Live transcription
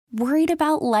Worried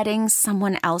about letting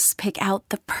someone else pick out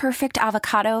the perfect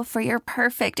avocado for your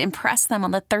perfect impress them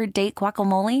on the third date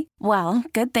guacamole? Well,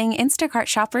 good thing Instacart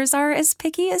shoppers are as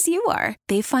picky as you are.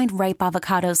 They find ripe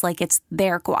avocados like it's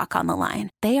their guac on the line.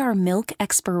 They are milk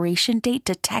expiration date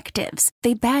detectives.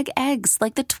 They bag eggs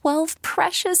like the 12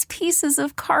 precious pieces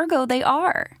of cargo they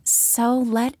are. So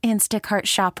let Instacart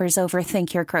shoppers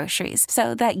overthink your groceries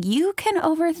so that you can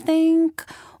overthink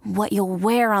what you'll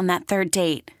wear on that third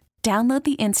date. Download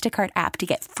the Instacart app to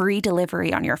get free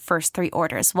delivery on your first 3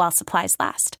 orders while supplies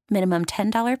last. Minimum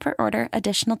 $10 per order.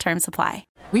 Additional terms apply.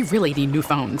 We really need new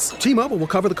phones. T-Mobile will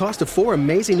cover the cost of 4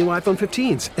 amazing new iPhone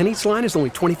 15s, and each line is only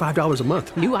 $25 a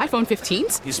month. New iPhone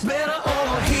 15s? It's better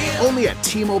over here. Only at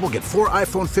T-Mobile, get 4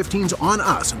 iPhone 15s on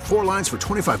us and 4 lines for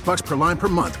 $25 per line per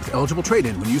month with eligible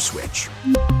trade-in when you switch.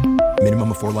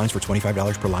 Minimum of 4 lines for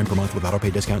 $25 per line per month with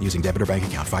autopay discount using debit or bank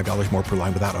account. $5 more per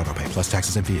line without autopay, plus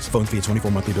taxes and fees. Phone fee at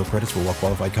 24 monthly bill credits for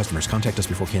well-qualified customers. Contact us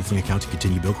before canceling account to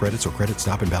continue bill credits or credit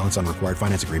stop and balance on required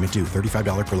finance agreement due.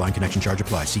 $35 per line connection charge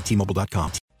applies. See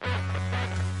T-Mobile.com.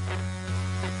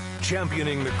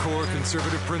 Championing the core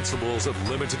conservative principles of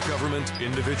limited government,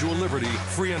 individual liberty,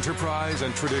 free enterprise,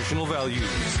 and traditional values.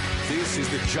 This is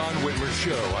the John Whitmer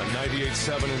Show on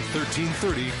 98.7 and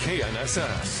 1330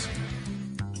 KNSS.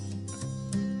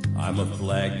 I'm a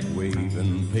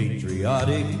flag-waving,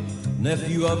 patriotic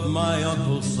nephew of my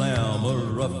Uncle Sam, a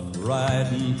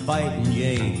rough-riding, fighting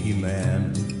Yankee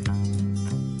man.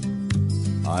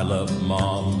 I love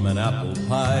Mom and apple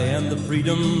pie and the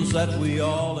freedoms that we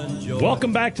all enjoy.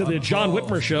 Welcome back to the John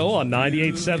Whitmer Show on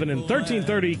 98.7 and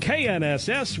 1330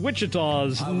 KNSS,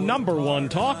 Wichita's #1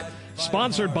 talk.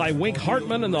 Sponsored by Wink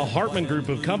Hartman and the Hartman Group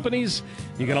of Companies.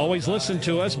 You can always listen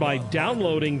to us by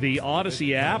downloading the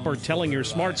Odyssey app or telling your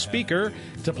smart speaker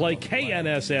to play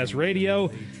KNSS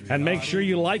Radio. And make sure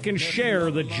you like and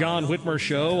share the John Whitmer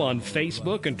Show on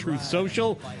Facebook and Truth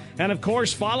Social. And, of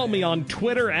course, follow me on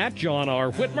Twitter at John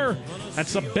R. Whitmer.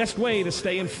 That's the best way to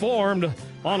stay informed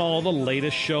on all the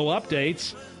latest show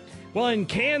updates. Well, in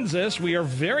Kansas, we are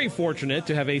very fortunate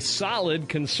to have a solid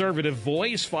conservative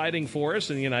voice fighting for us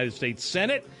in the United States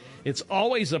Senate. It's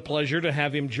always a pleasure to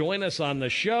have him join us on the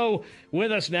show.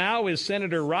 With us now is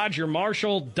Senator Roger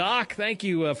Marshall. Doc, thank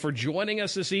you for joining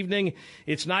us this evening.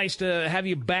 It's nice to have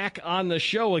you back on the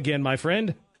show again, my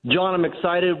friend. John, I'm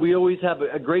excited. We always have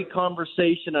a great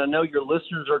conversation. I know your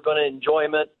listeners are going to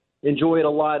enjoy it a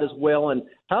lot as well. And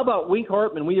how about Wink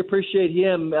Hartman? We appreciate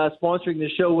him sponsoring the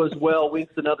show as well.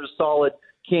 Wink's another solid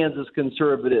Kansas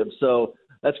conservative. So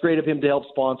that's great of him to help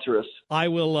sponsor us.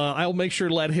 I'll make sure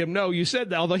to let him know you said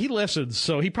that, although he listens,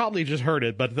 so he probably just heard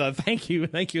it. But thank you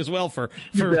as well for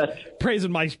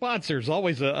praising my sponsors.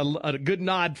 Always a good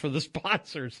nod for the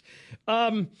sponsors.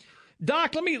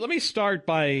 Doc, let me start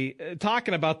by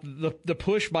talking about the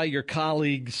push by your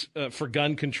colleagues for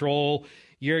gun control.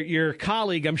 Your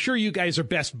colleague, I'm sure you guys are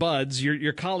best buds.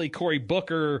 Your colleague Cory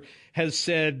Booker has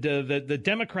said that the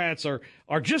Democrats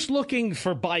are just looking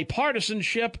for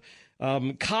bipartisanship,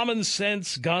 common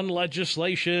sense gun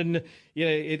legislation. You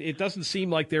know, it doesn't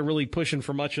seem like they're really pushing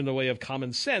for much in the way of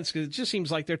common sense, because it just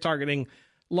seems like they're targeting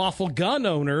lawful gun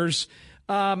owners.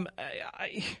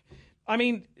 I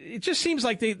mean, it just seems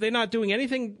like they're not doing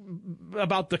anything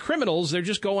about the criminals. They're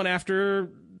just going after,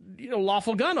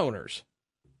 lawful gun owners.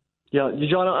 Yeah,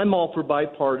 John, I'm all for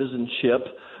bipartisanship,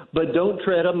 but don't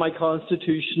tread on my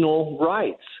constitutional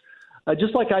rights.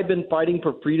 Just like I've been fighting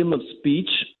for freedom of speech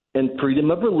and freedom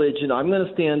of religion, I'm going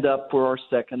to stand up for our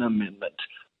Second Amendment.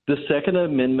 The Second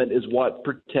Amendment is what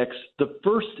protects the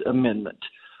First Amendment.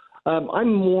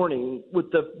 I'm mourning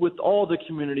with all the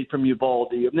community from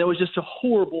Uvalde. And there was just a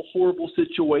horrible, horrible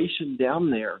situation down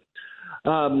there.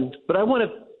 But I want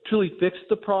to truly fix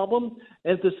the problem.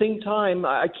 And at the same time,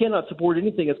 I cannot support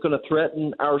anything that's going to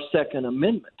threaten our Second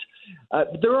Amendment.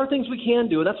 There are things we can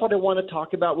do, and that's what I want to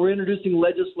talk about. We're introducing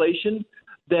legislation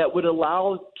that would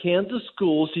allow Kansas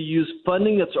schools to use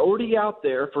funding that's already out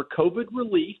there for COVID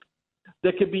relief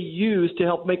that could be used to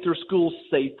help make their schools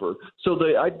safer. So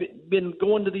I've been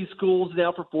going to these schools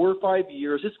now for 4 or 5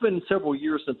 years. It's been several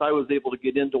years since I was able to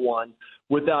get into one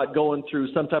without going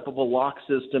through some type of a lock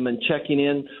system and checking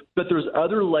in. But there's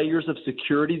other layers of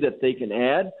security that they can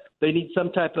add. They need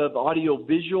some type of audio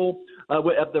visual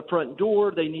at the front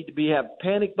door. They need to have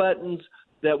panic buttons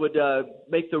that would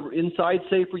make the inside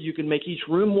safer. You can make each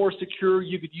room more secure.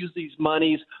 You could use these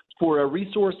monies for a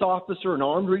resource officer, an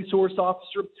armed resource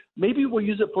officer. Maybe we'll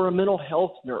use it for a mental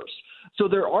health nurse. So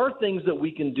there are things that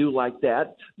we can do like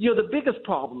that. The biggest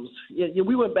problems,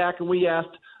 we went back and we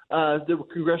asked the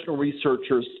congressional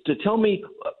researchers to tell me,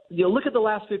 look at the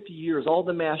last 50 years, all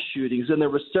the mass shootings, and there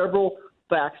were several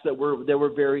facts that were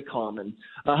very common.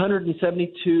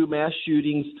 172 mass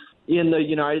shootings in the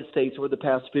United States over the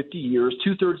past 50 years.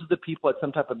 2/3 of the people had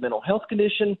some type of mental health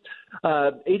condition.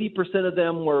 80% of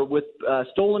them were with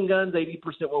stolen guns.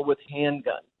 80% were with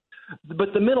handguns.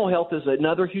 But the mental health is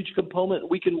another huge component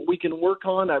we can work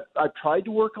on. I've tried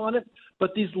to work on it,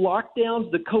 but these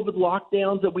lockdowns, the COVID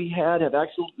lockdowns that we had, have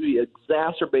actually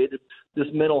exacerbated this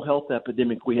mental health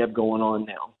epidemic we have going on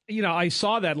now. You know, I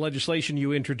saw that legislation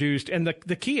you introduced, and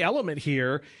the key element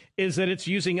here is that it's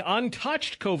using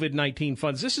untouched COVID-19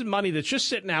 funds. This is money that's just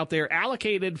sitting out there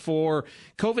allocated for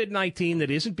COVID-19 that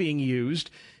isn't being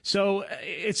used. So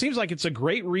it seems like it's a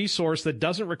great resource that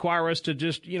doesn't require us to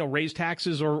just, raise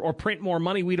taxes or print more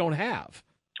money we don't have.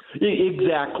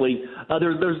 Exactly.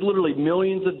 There's literally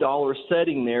millions of dollars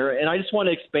sitting there, and I just want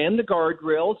to expand the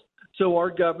guardrails so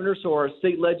our governor, so our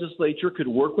state legislature could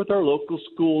work with our local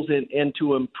schools and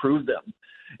to improve them.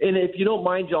 And if you don't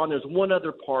mind, John, there's one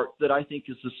other part that I think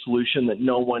is the solution that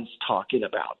no one's talking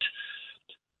about.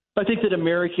 I think that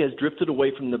America has drifted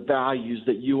away from the values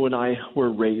that you and I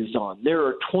were raised on. There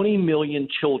are 20 million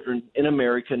children in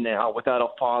America now without a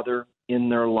father in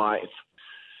their life.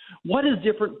 What is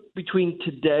different between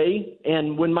today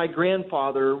and when my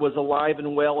grandfather was alive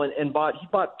and well and bought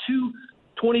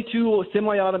 22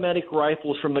 semi-automatic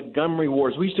rifles from Montgomery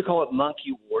Wars? We used to call it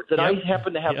Monkey Wars. And I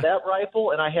happen to have that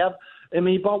rifle, and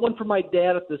he bought one for my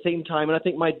dad at the same time, and I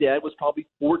think my dad was probably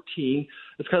 14.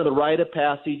 It's kind of the rite of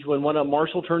passage. When one of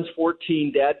Marshall turns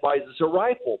 14, Dad buys us a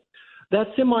rifle. That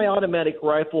semi-automatic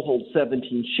rifle holds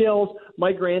 17 shells.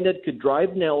 My granddad could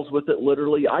drive nails with it,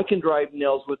 literally. I can drive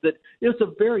nails with it. It's a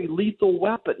very lethal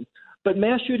weapon. But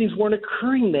mass shootings weren't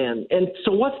occurring then. And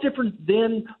so what's different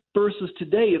then versus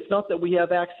today? It's not that we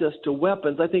have access to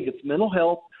weapons. I think it's mental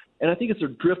health, and I think it's a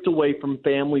drift away from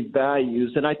family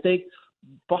values. And I think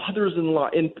fathers-in-law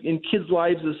in kids'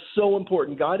 lives is so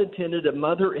important. God intended a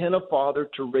mother and a father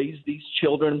to raise these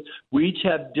children. We each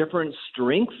have different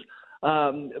strengths.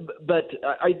 But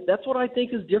that's what I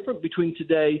think is different between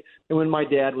today and when my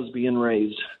dad was being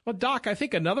raised. Well, Doc, I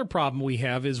think another problem we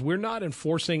have is we're not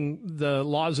enforcing the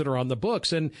laws that are on the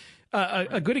books. And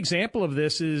a good example of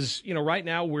this is, right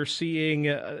now we're seeing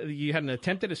you had an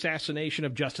attempted assassination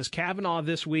of Justice Kavanaugh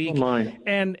this week. Oh, my.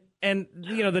 And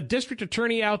the district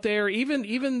attorney out there,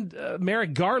 even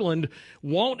Merrick Garland,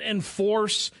 won't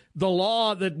enforce the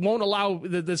law that won't allow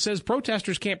that says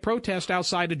protesters can't protest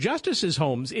outside of justices'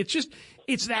 homes.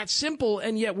 It's that simple,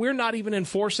 and yet we're not even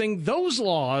enforcing those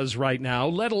laws right now,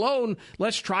 let alone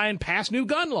let's try and pass new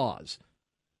gun laws.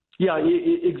 Yeah,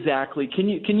 exactly. Can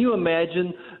you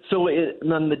imagine? So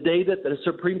on the day that the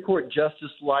Supreme Court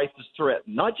justice life is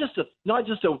threatened, not just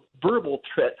a verbal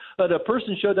threat, but a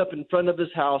person showed up in front of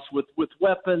his house with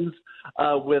weapons,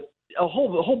 with a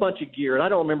whole bunch of gear, and I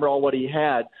don't remember all what he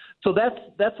had. So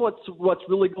that's what's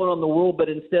really going on in the world. But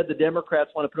instead, the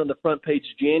Democrats want to put on the front page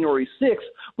January 6th,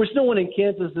 which no one in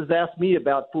Kansas has asked me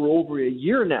about for over a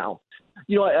year now.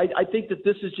 I think that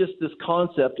this is just this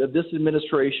concept of this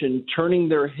administration turning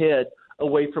their head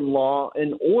away from law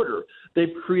and order.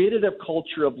 They've created a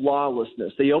culture of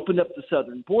lawlessness. They opened up the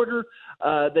southern border.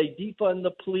 They defund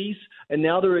the police, and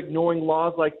now they're ignoring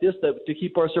laws like this to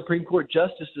keep our Supreme Court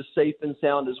justices safe and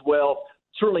sound as well.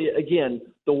 Certainly, again,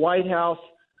 the White House,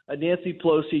 Nancy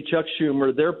Pelosi, Chuck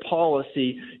Schumer, their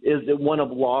policy is one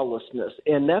of lawlessness.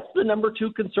 And that's the number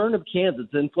two concern of Kansas.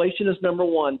 Inflation is number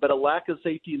one, but a lack of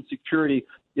safety and security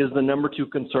is the number two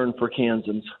concern for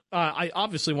Kansans. I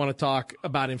obviously want to talk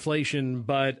about inflation,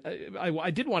 but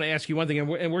I did want to ask you one thing,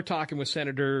 and we're talking with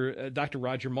Senator Dr.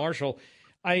 Roger Marshall.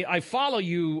 I follow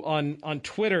you on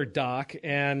Twitter, Doc,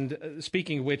 and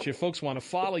speaking of which, if folks want to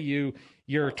follow you,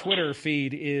 your Twitter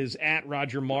feed is at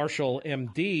Roger Marshall,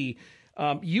 MD.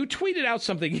 You tweeted out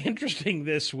something interesting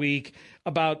this week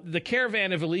about the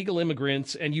caravan of illegal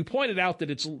immigrants, and you pointed out that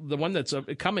it's the one that's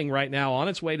coming right now on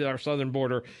its way to our southern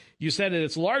border. You said that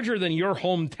it's larger than your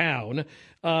hometown.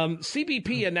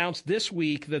 CBP announced this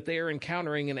week that they are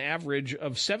encountering an average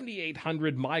of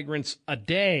 7,800 migrants a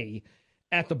day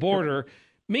at the border.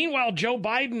 Meanwhile, Joe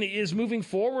Biden is moving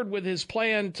forward with his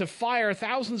plan to fire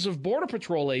thousands of Border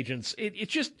Patrol agents.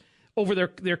 It's just over their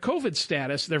COVID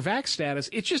status, their vax status.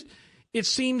 It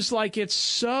seems like it's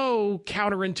so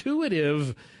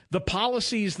counterintuitive, the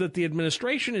policies that the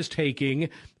administration is taking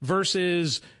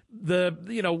versus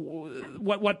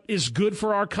what is good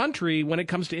for our country when it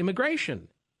comes to immigration.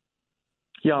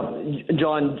 Yeah,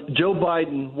 John, Joe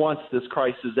Biden wants this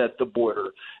crisis at the border.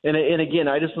 And again,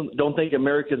 I just don't think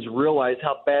Americans realize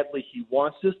how badly he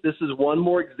wants this. This is one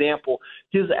more example.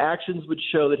 His actions would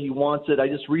show that he wants it. I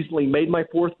just recently made my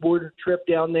fourth border trip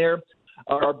down there.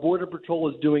 Our Border Patrol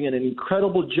is doing an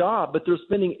incredible job, but they're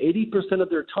spending 80% of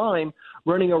their time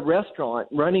running a restaurant,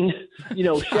 running,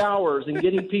 showers and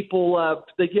getting people,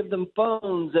 they give them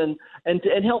phones and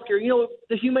healthcare,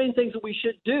 the humane things that we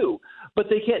should do, but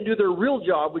they can't do their real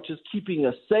job, which is keeping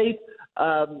us safe.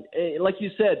 Like you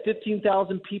said,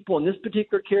 15,000 people in this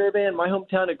particular caravan. My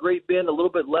hometown of Great Bend, a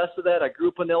little bit less of that. I grew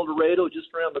up in El Dorado, just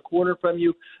around the corner from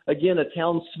you. Again, a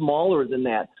town smaller than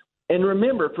that. And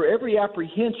remember, for every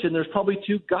apprehension, there's probably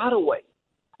 2 gotaways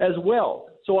as well.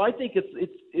 So I think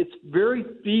it's very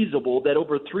feasible that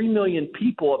over 3 million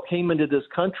people have came into this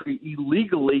country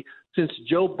illegally since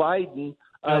Joe Biden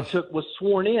was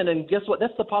sworn in. And guess what?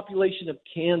 That's the population of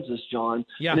Kansas, John.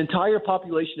 Yeah. An entire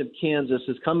population of Kansas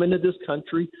has come into this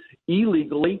country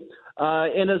illegally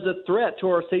and as a threat to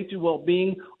our safety and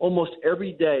well-being. Almost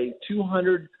every day,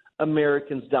 200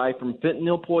 Americans die from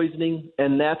fentanyl poisoning,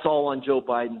 and that's all on Joe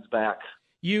Biden's back.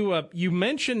 You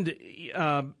mentioned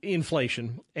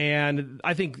inflation, and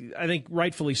I think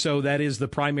rightfully so. That is the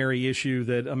primary issue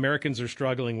that Americans are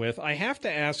struggling with. I have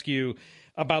to ask you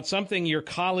about something your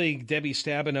colleague Debbie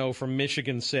Stabenow from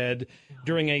Michigan said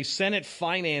during a Senate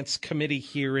Finance Committee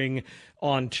hearing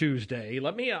on Tuesday.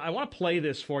 I want to play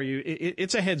this for you.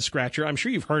 It's a head scratcher. I'm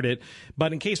sure you've heard it,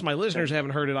 but in case my listeners haven't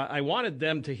heard it, I wanted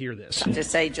them to hear this. To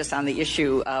say just on the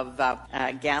issue of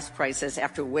gas prices,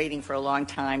 after waiting for a long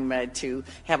time to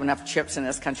have enough chips in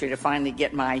this country to finally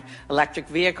get my electric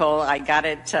vehicle, I got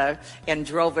it and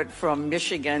drove it from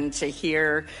Michigan to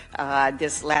here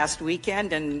this last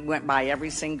weekend and went by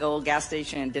every single gas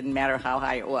station, and it didn't matter how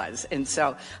high it was. And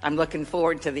so I'm looking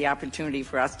forward to the opportunity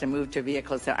for us to move to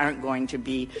vehicles that aren't going to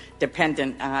be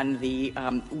dependent on the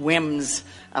whims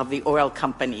of the oil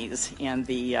companies and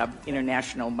the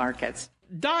international markets.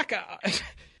 Doc,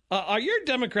 are your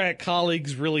Democrat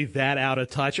colleagues really that out of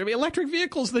touch? I mean, electric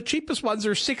vehicles, the cheapest ones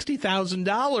are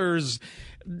 $60,000.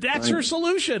 That's her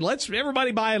solution. Let's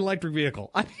everybody buy an electric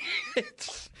vehicle.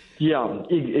 Yeah,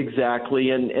 exactly.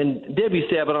 And Debbie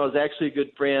Stabenow is actually a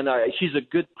good friend. She's a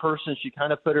good person. She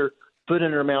kind of put her foot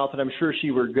in her mouth, and I'm sure she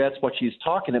regrets what she's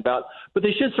talking about. But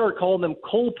they should start calling them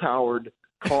coal-powered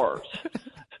cars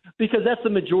because that's the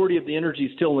majority of the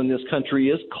energy still in this country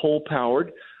is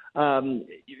coal-powered.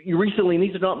 Recently, and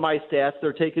these are not my stats,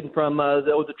 they're taken from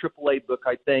the AAA book,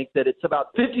 I think, that it's about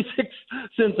 56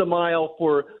 cents a mile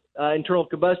for internal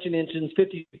combustion engines,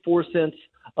 54 cents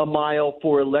a mile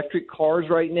for electric cars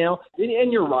right now.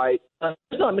 And you're right.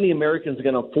 There's not many Americans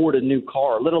going to afford a new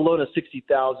car, let alone a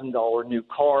 $60,000 new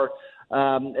car.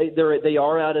 They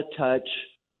are out of touch.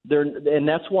 And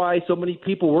that's why so many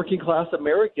people, working class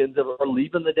Americans, are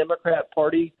leaving the Democrat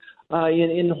Party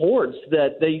in hordes.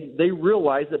 That they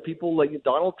realize that people like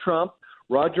Donald Trump,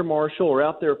 Roger Marshall are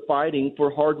out there fighting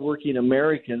for hardworking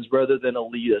Americans rather than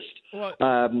elitists.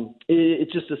 Well,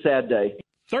 it's just a sad day.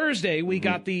 Thursday, we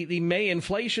got the May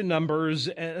inflation numbers,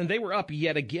 and they were up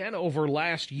yet again over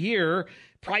last year.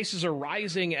 Prices are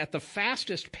rising at the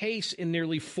fastest pace in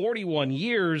nearly 41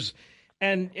 years.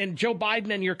 And Joe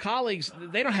Biden and your colleagues,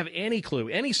 they don't have any clue,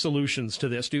 any solutions to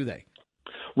this, do they?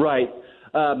 Right.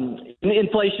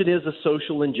 Inflation is a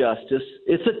social injustice.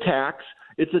 It's a tax.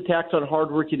 It's a tax on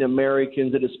hardworking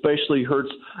Americans. It especially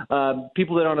hurts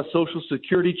people that are on a Social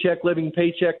Security check, living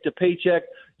paycheck to paycheck,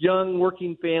 young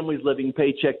working families living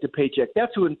paycheck to paycheck.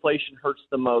 That's who inflation hurts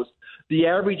the most. The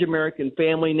average American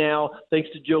family now, thanks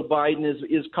to Joe Biden,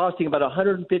 is costing about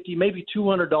 $150, maybe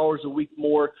 $200 a week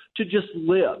more to just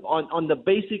live on the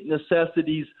basic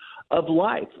necessities of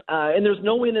life. And there's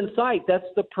no end in sight. That's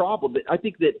the problem. I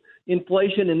think that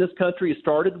inflation in this country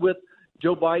started with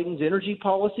Joe Biden's energy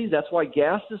policies. That's why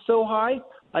gas is so high.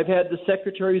 I've had the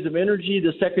secretaries of energy,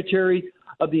 the secretary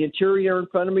of the Interior in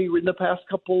front of me in the past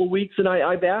couple of weeks, and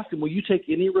I've asked him, will you take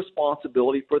any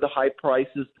responsibility for the high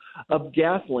prices of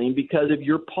gasoline because of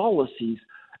your policies?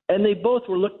 And they both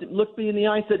looked me in the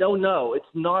eye and said, oh, no, it's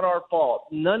not our fault.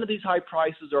 None of these high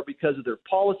prices are because of their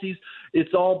policies.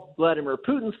 It's all Vladimir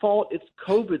Putin's fault. It's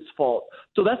COVID's fault.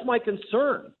 So that's my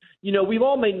concern. You know, we've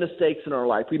all made mistakes in our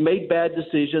life. We made bad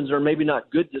decisions or maybe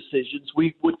not good decisions.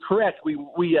 We would correct.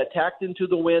 We attacked into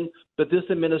the wind, but this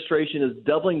administration is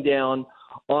doubling down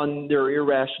on their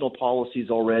irrational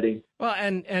policies already. Well,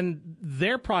 and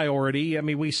their priority, I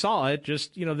mean, we saw it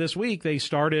just, this week. They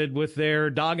started with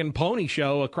their dog and pony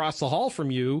show across the hall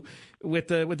from you with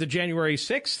the January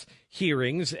 6th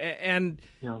hearings. And,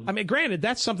 yeah. I mean, granted,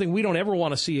 that's something we don't ever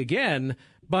want to see again.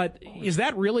 But is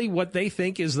that really what they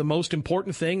think is the most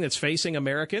important thing that's facing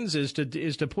Americans, is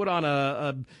to put on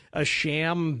a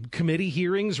sham committee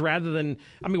hearings rather than,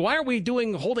 I mean, why are we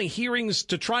holding hearings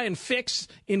to try and fix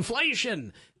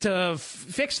inflation, to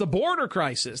fix the border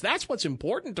crisis? That's what's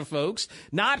important to folks,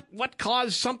 not what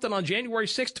caused something on January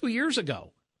 6th 2 years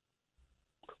ago.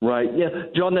 Right. Yeah,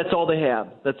 John, that's all they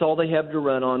have. That's all they have to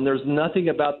run on. There's nothing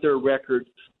about their record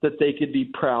that they could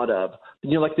be proud of.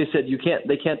 You know, like they said,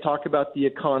 they can't talk about the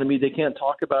economy. They can't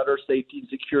talk about our safety and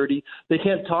security. They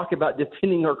can't talk about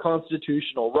defending our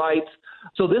constitutional rights.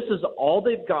 So this is all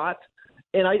they've got.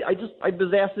 And I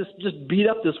was asked this, just beat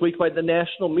up this week by the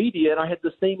national media, and I had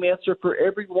the same answer for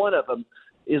every one of them,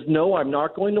 is no, I'm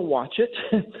not going to watch it.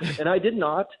 And I did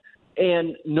not.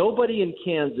 And nobody in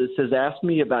Kansas has asked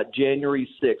me about January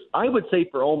 6th, I would say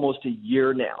for almost a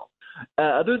year now.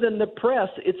 Other than the press,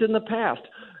 it's in the past.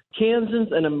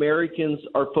 Kansans and Americans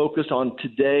are focused on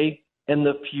today and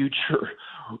the future.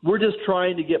 We're just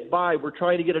trying to get by. We're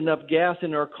trying to get enough gas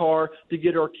in our car to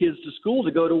get our kids to school,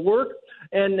 to go to work,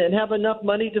 and have enough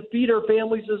money to feed our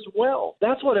families as well.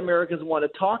 That's what Americans want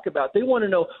to talk about. They want to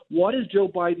know, what is Joe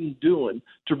Biden doing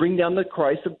to bring down the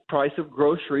price of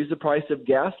groceries, the price of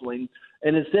gasoline,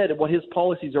 and instead what his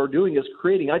policies are doing is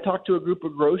creating. I talked to a group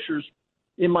of grocers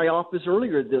in my office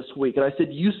earlier this week, and I said,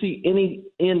 you see any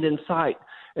end in sight?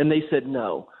 And they said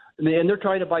no. And they're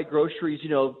trying to buy groceries,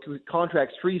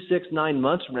 contracts 3, 6, 9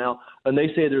 months from now, and they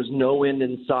say there's no end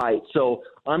in sight. So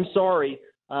I'm sorry,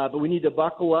 but we need to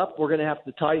buckle up. We're going to have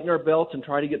to tighten our belts and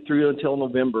try to get through until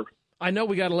November. I know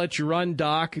we got to let you run,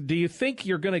 Doc. Do you think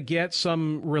you're going to get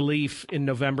some relief in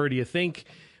November? Do you think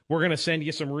we're going to send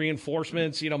you some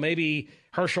reinforcements? Maybe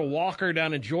Herschel Walker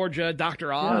down in Georgia,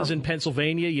 Dr. Oz in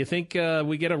Pennsylvania. You think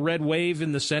we get a red wave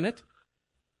in the Senate?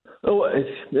 Oh,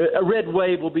 a red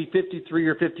wave will be 53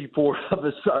 or 54 of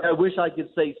us. I wish I could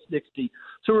say 60.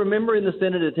 So remember, in the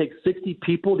Senate, it takes 60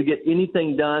 people to get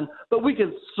anything done. But we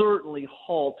can certainly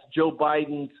halt Joe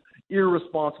Biden's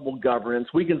irresponsible governance.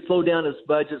 We can slow down his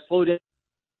budget, slow down.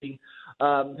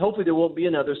 Hopefully there won't be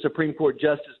another Supreme Court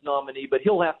justice nominee, but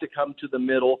he'll have to come to the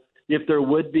middle if there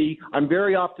would be. I'm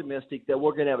very optimistic that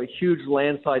we're going to have a huge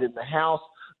landslide in the House.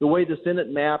 The way the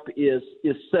Senate map is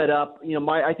set up,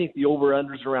 I think the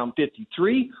over-under is around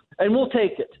 53, and we'll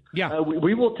take it. Yeah,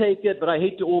 we will take it, but I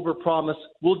hate to overpromise.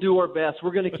 We'll do our best.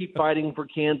 We're going to keep fighting for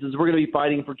Kansas. We're going to be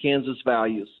fighting for Kansas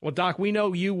values. Well, Doc, we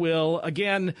know you will.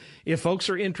 Again, if folks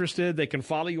are interested, they can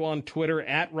follow you on Twitter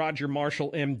at Roger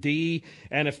Marshall MD,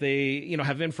 and if they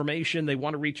have information they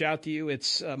want to reach out to you,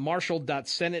 it's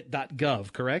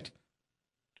marshall.senate.gov, correct?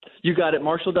 You got it,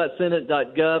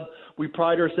 marshall.senate.gov. We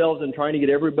pride ourselves in trying to get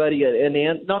everybody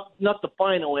not the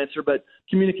final answer, but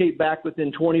communicate back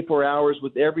within 24 hours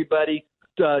with everybody,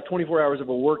 24 hours of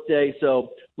a workday.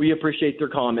 So we appreciate their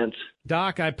comments.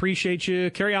 Doc, I appreciate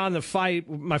you. Carry on the fight,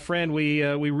 my friend. We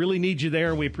really need you there,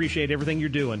 and we appreciate everything you're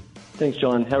doing. Thanks,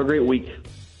 John. Have a great week.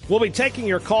 We'll be taking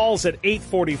your calls at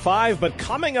 8:45, but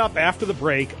coming up after the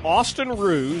break, Austin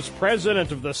Ruse,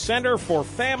 president of the Center for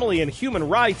Family and Human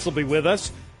Rights, will be with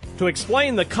us to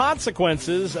explain the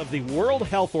consequences of the World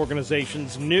Health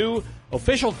Organization's new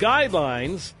official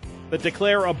guidelines that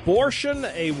declare abortion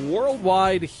a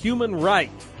worldwide human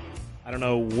right. I don't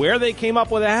know where they came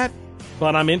up with that,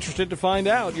 but I'm interested to find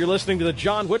out. You're listening to The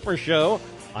John Whitmer Show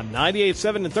on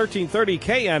 98.7 and 1330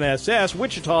 KNSS,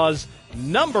 Wichita's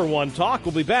 #1 talk.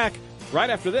 We'll be back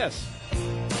right after this.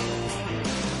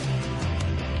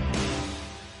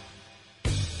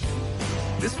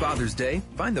 This Father's Day,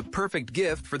 find the perfect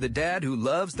gift for the dad who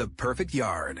loves the perfect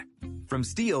yard. From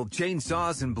steel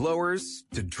chainsaws and blowers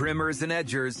to trimmers and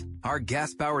edgers, our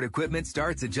gas-powered equipment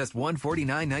starts at just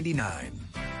 $149.99.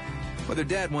 Whether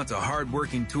dad wants a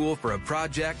hard-working tool for a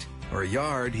project or a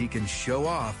yard he can show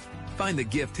off, find the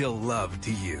gift he'll love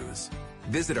to use.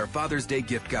 Visit our Father's Day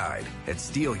gift guide at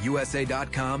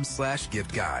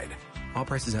steelusa.com/gift guide. All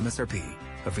prices MSRP.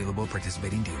 Available at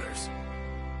participating dealers.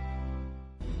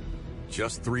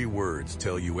 Just 3 words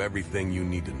tell you everything you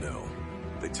need to know.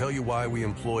 They tell you why we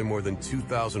employ more than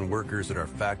 2,000 workers at our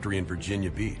factory in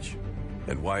Virginia Beach,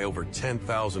 and why over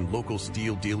 10,000 local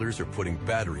steel dealers are putting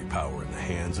battery power in the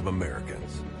hands of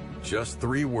Americans. Just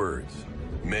 3 words.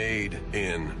 Made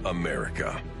in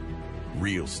America.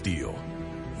 Real steel.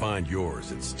 Find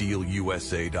yours at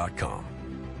steelusa.com.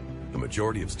 The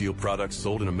majority of steel products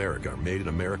sold in America are made in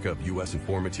America of U.S. and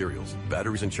foreign materials.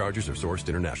 Batteries and chargers are sourced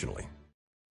internationally.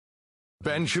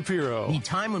 Ben Shapiro. The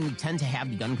time when we tend to have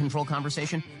the gun control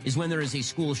conversation is when there is a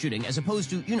school shooting, as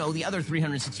opposed to, the other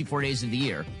 364 days of the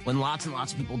year when lots and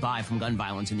lots of people die from gun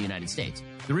violence in the United States.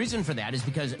 The reason for that is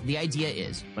because the idea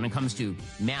is, when it comes to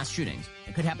mass shootings,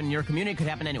 it could happen in your community, it could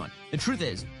happen to anyone. The truth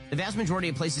is, the vast majority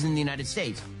of places in the United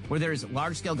States where there is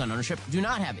large-scale gun ownership do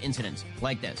not have incidents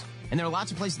like this. And there are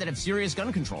lots of places that have serious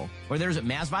gun control where there's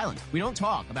mass violence. We don't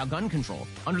talk about gun control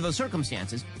under those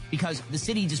circumstances because the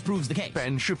city disproves the case.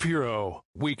 Ben Shapiro.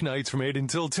 Weeknights from 8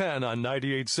 until 10 on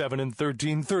 98.7 and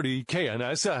 1330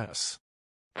 KNSS.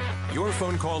 Your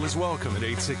phone call is welcome at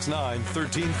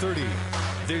 869-1330.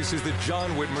 This is the John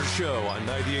Whitmer Show on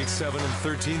 98.7 and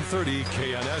 1330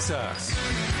 KNSS.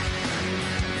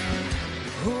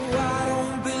 Oh, I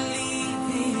don't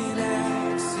believe in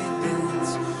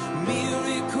accidents.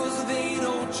 Miracles, they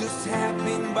don't just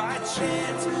happen by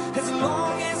chance. As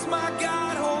long as my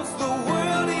God holds the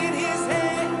world in his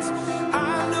hands,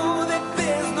 I know that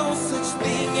there's no such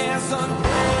thing as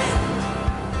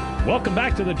unplanned. Welcome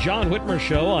back to the John Whitmer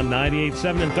Show on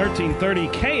 98.7 and 1330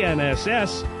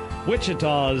 KNSS,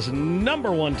 Wichita's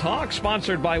 #1 talk,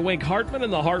 sponsored by Wink Hartman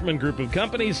and the Hartman Group of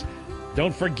Companies.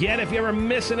 Don't forget, if you ever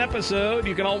miss an episode,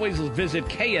 you can always visit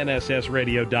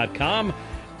knssradio.com.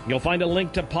 You'll find a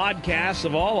link to podcasts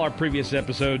of all our previous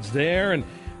episodes there, and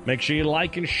make sure you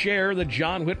like and share the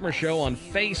John Whitmer Show on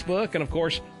Facebook, and of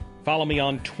course, follow me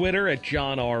on Twitter at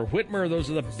John R. Whitmer. Those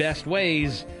are the best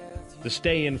ways to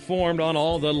stay informed on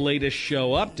all the latest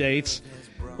show updates.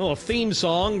 Well, a theme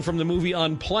song from the movie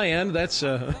Unplanned. That's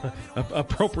an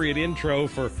appropriate intro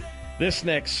for this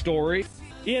next story.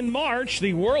 In March,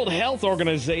 the World Health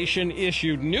Organization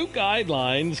issued new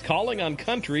guidelines calling on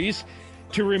countries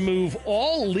to remove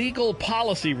all legal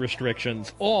policy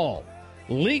restrictions,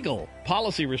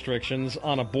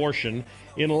 on abortion,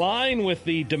 in line with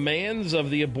the demands of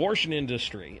the abortion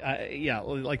industry.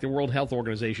 Like the World Health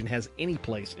Organization has any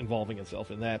place involving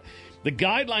itself in that. The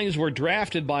guidelines were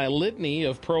drafted by a litany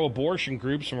of pro-abortion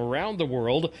groups from around the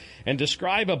world and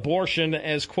describe abortion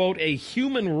as, quote, a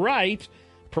human right,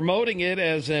 promoting it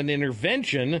as an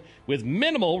intervention with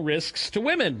minimal risks to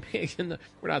women. We're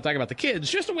not talking about the kids,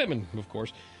 just the women, of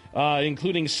course.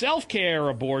 Including self-care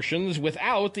abortions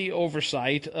without the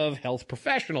oversight of health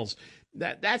professionals.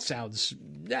 That sounds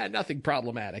nothing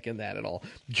problematic in that at all.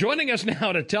 Joining us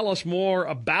now to tell us more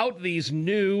about these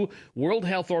new World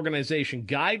Health Organization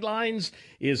guidelines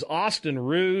is Austin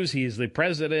Ruse. He's the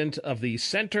president of the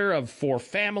Center for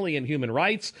Family and Human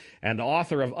Rights and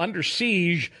author of Under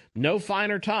Siege, No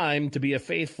Finer Time to be a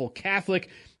Faithful Catholic.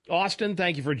 Austin,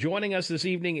 thank you for joining us this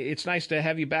evening. It's nice to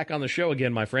have you back on the show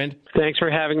again, my friend. Thanks for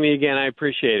having me again. I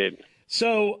appreciate it.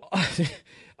 So, all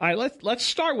right, let's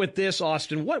start with this,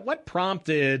 Austin. What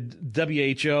prompted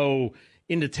WHO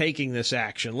into taking this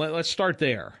action? Let's start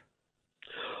there.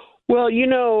 Well,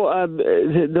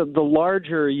 the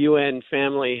larger UN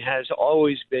family has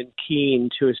always been keen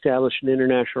to establish an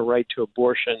international right to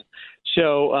abortion.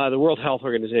 So the World Health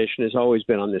Organization has always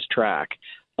been on this track.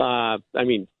 For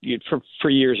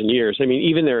years and years.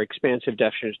 Even their expansive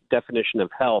definition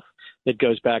of health that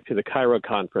goes back to the Cairo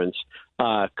conference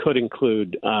could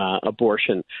include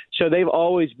abortion. So they've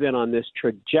always been on this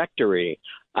trajectory.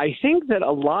 I think that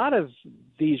a lot of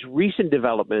these recent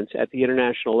developments at the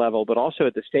international level, but also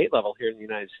at the state level here in the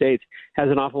United States, has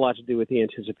an awful lot to do with the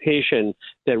anticipation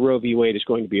that Roe v. Wade is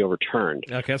going to be overturned.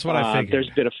 Okay, that's what I figured.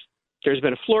 There's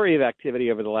been a flurry of activity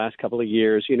over the last couple of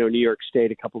years. New York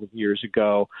State a couple of years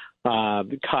ago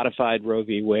codified Roe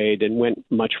v. Wade and went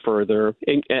much further.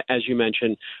 As you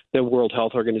mentioned, the World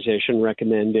Health Organization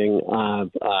recommending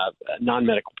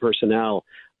non-medical personnel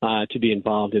to be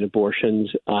involved in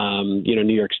abortions.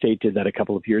 New York State did that a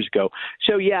couple of years ago.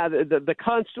 So, the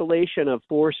constellation of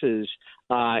forces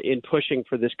in pushing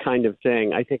for this kind of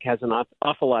thing, I think, has an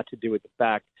awful lot to do with the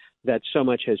fact that so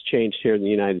much has changed here in the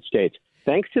United States,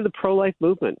 thanks to the pro-life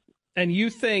movement. And you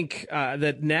think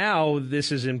that now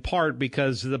this is in part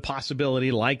because of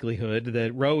the likelihood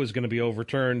that Roe is going to be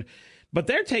overturned, but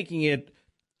they're taking it,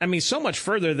 so much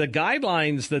further. The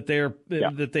guidelines that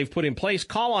they've put in place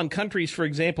call on countries, for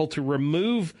example, to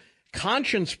remove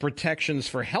conscience protections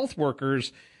for health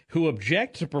workers who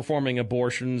object to performing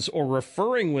abortions or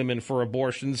referring women for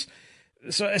abortions.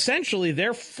 So essentially,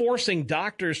 they're forcing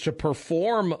doctors to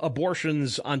perform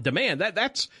abortions on demand.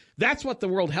 That's what the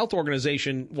World Health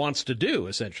Organization wants to do,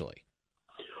 essentially.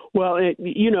 Well, and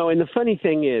the funny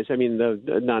thing is,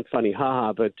 not funny,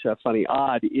 but funny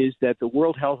odd, is that the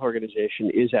World Health Organization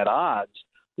is at odds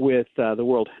with the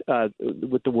World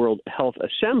Health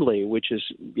Assembly, which is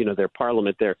their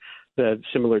parliament, their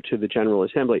similar to the General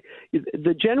Assembly.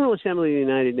 The General Assembly of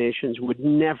the United Nations would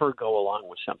never go along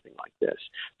with something like this.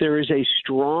 There is a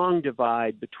strong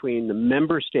divide between the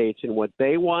member states and what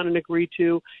they want and agree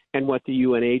to and what the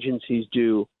UN agencies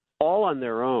do all on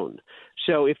their own.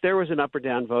 So if there was an up or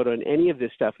down vote on any of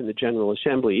this stuff in the General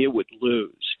Assembly, it would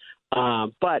lose.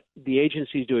 But the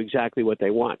agencies do exactly what they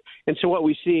want. And so what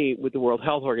we see with the World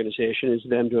Health Organization is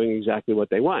them doing exactly what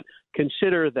they want.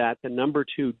 Consider that the number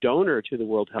 2 donor to the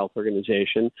World Health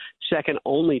Organization, second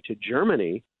only to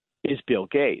Germany, is Bill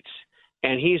Gates.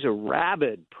 And he's a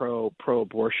rabid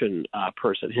pro-abortion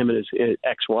person, him and his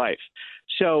ex-wife.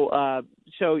 So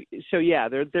yeah,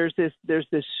 there's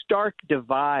this stark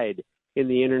divide in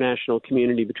the international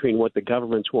community between what the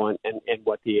governments want and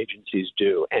what the agencies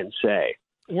do and say.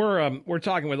 We're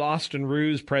talking with Austin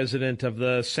Ruse, president of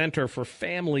the Center for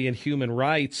Family and Human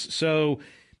Rights. So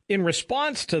in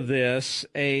response to this,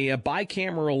 a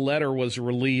bicameral letter was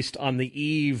released on the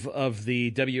eve of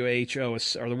the WHO,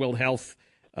 or the World Health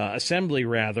Assembly,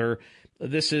 rather.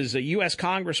 This is a U.S.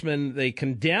 congressman. They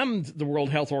condemned the World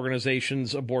Health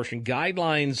Organization's abortion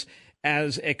guidelines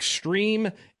as extreme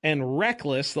and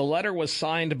reckless. The letter was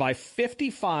signed by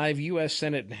 55 U.S.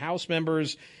 Senate and House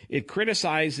members. It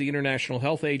criticized the International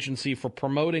Health Agency for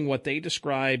promoting what they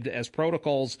described as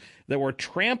protocols that were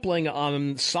trampling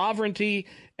on sovereignty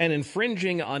and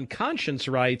infringing on conscience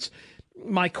rights.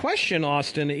 My question,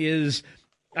 Austin, is,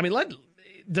 I mean,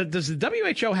 does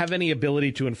the WHO have any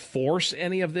ability to enforce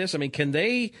any of this? I mean, can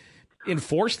they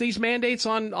enforce these mandates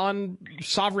on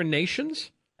sovereign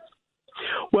nations?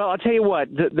 Well, I'll tell you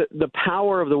what, the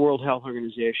power of the World Health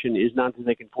Organization is not that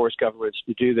they can force governments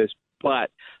to do this, but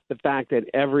the fact that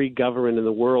every government in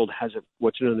the world has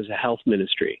what's known as a health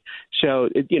ministry. So,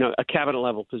 a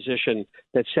cabinet-level position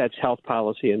that sets health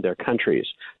policy in their countries.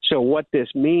 So what this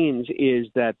means is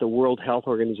that the World Health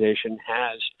Organization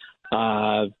has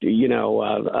a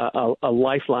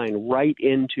lifeline right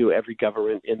into every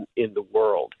government in the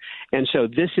world. And so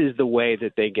this is the way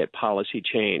that they get policy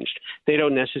changed. They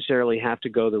don't necessarily have to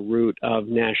go the route of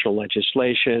national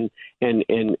legislation and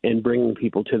bringing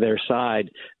people to their side.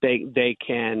 They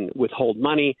can withhold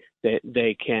money.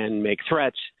 They can make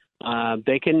threats.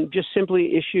 They can just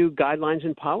simply issue guidelines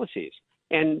and policies.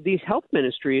 And these health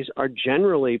ministries are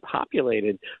generally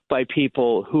populated by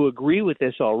people who agree with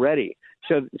this already.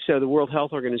 So the World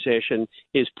Health Organization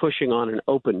is pushing on an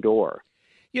open door.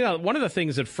 One of the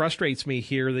things that frustrates me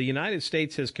here, the United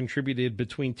States has contributed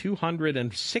between $200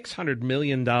 and $600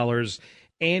 million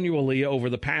annually over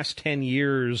the past 10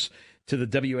 years to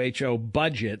the WHO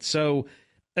budget. So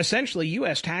essentially,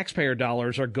 U.S. taxpayer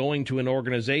dollars are going to an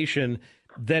organization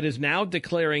that is now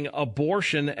declaring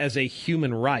abortion as a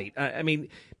human right. I mean,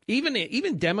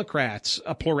 even Democrats,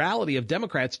 a plurality of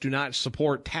Democrats, do not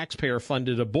support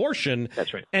taxpayer-funded abortion.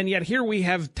 That's right. And yet here we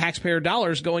have taxpayer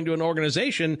dollars going to an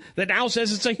organization that now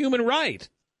says it's a human right.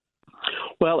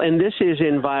 Well, and this is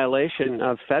in violation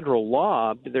of federal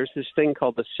law. There's this thing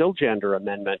called the Silgender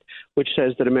Amendment, which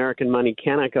says that American money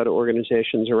cannot go to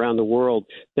organizations around the world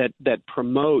that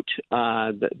promote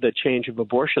the change of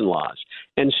abortion laws.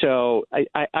 And so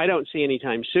I don't see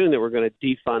anytime soon that we're going to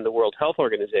defund the World Health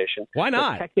Organization. Why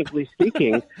not? But technically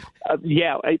speaking,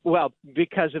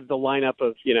 because of the lineup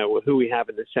of, who we have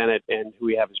in the Senate and who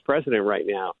we have as president right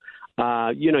now.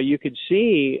 You could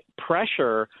see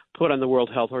pressure put on the World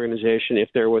Health Organization if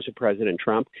there was a President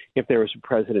Trump, if there was a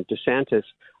President DeSantis,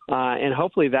 and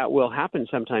hopefully that will happen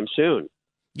sometime soon.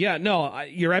 Yeah, no,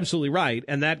 you're absolutely right.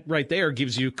 And that right there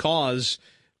gives you cause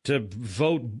to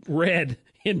vote red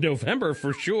in November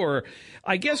for sure.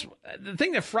 I guess the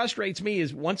thing that frustrates me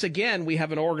is, once again, we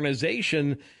have an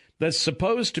organization that's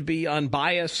supposed to be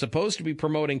unbiased, supposed to be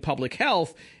promoting public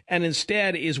health, and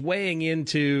instead is weighing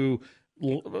into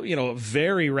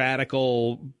very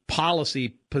radical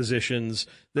policy positions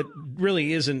that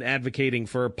really isn't advocating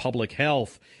for public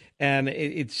health. And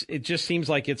it just seems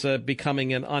like it's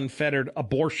becoming an unfettered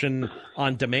abortion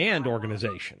on demand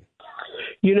organization.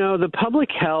 The public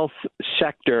health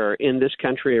sector in this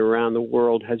country and around the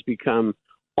world has become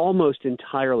almost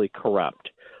entirely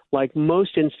corrupt. Like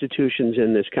most institutions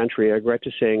in this country, I regret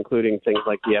to say, including things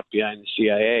like the FBI and the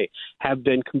CIA, have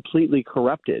been completely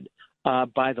corrupted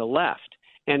by the left.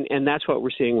 And that's what we're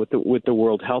seeing with the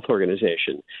World Health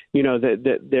Organization.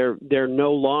 They're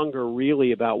no longer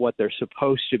really about what they're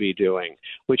supposed to be doing,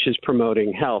 which is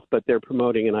promoting health, but they're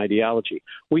promoting an ideology.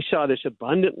 We saw this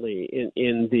abundantly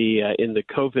in the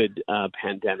COVID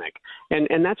pandemic,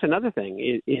 and that's another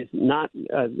thing. Is not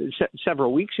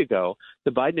several weeks ago,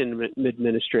 the Biden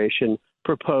administration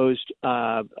proposed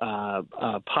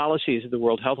policies of the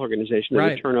World Health Organization that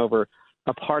would turn over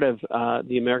a part of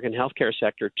the American healthcare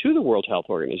sector to the World Health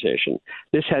Organization.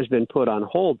 This has been put on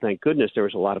hold. Thank goodness. There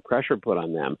was a lot of pressure put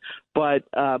on them. But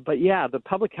yeah, the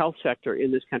public health sector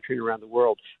in this country and around the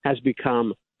world has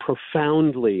become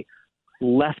profoundly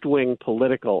left-wing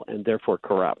political and therefore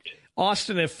corrupt.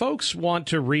 Austin, if folks want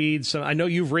to read some, I know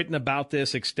you've written about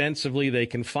this extensively. They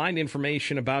can find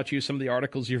information about you, some of the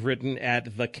articles you've written at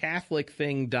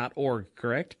thecatholicthing.org,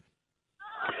 correct?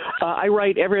 I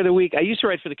write every other week. I used to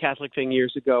write for The Catholic Thing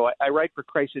years ago. I write for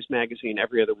Crisis Magazine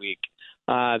every other week.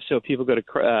 So if people go to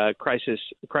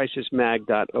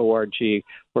crisismag.org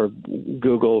or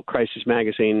Google Crisis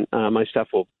Magazine, my stuff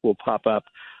will pop up.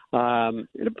 I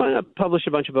publish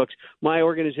a bunch of books. My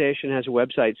organization has a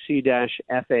website,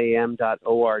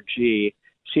 c-fam.org,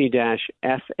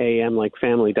 c-fam like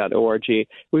family.org.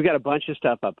 We've got a bunch of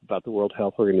stuff up about the World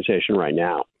Health Organization right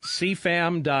now.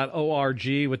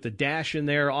 cfam.org with the dash in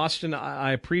there. Austin,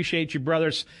 I appreciate you,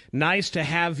 brothers. Nice to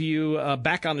have you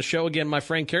back on the show again, my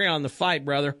friend. Carry on the fight,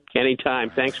 brother. Anytime.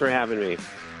 Thanks for having me.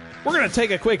 We're going to take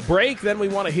a quick break, then we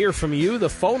want to hear from you. The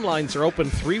phone lines are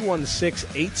open,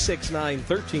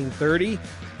 316-869-1330.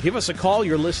 Give us a call.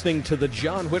 You're listening to The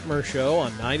John Whitmer Show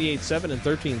on 98.7 and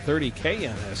 1330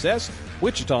 KNSS,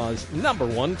 Wichita's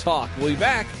 #1 talk. We'll be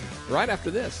back right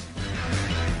after this.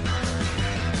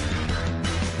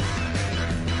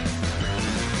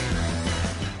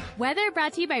 Weather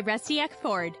brought to you by Rusty Eck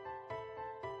Ford.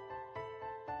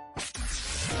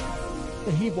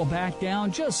 The heat will back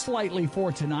down just slightly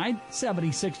for tonight.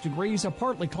 76 degrees, a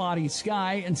partly cloudy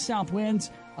sky, and south winds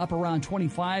up around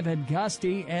 25 and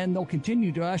gusty, and they'll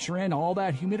continue to usher in all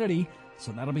that humidity.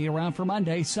 So that'll be around for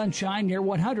Monday. Sunshine near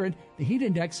 100. The heat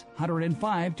index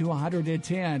 105 to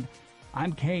 110.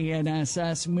 I'm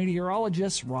KNSS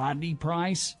meteorologist Rodney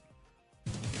Price.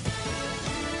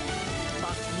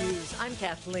 I'm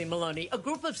Kathleen Maloney. A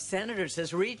group of senators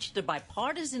has reached a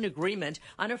bipartisan agreement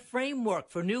on a framework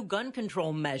for new gun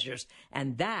control measures,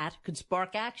 and that could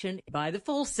spark action by the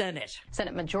full Senate.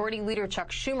 Senate Majority Leader Chuck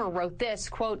Schumer wrote this,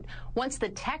 quote, "Once the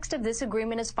text of this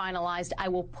agreement is finalized, I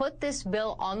will put this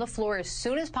bill on the floor as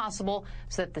soon as possible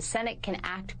so that the Senate can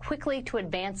act quickly to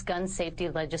advance gun safety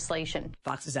legislation."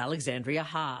 Fox's Alexandria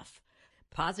Hoff.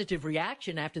 Positive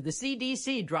reaction after the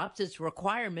CDC drops its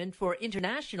requirement for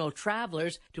international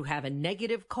travelers to have a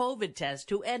negative COVID test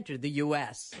to enter the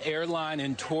U.S. Airline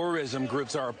and tourism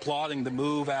groups are applauding the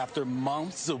move after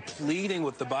months of pleading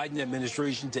with the Biden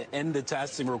administration to end the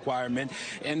testing requirement.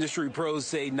 Industry pros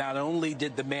say not only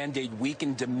did the mandate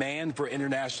weaken demand for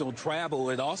international travel,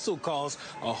 it also caused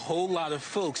a whole lot of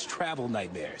folks travel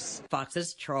nightmares.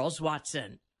 Fox's Charles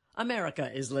Watson. America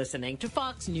is listening to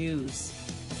Fox News.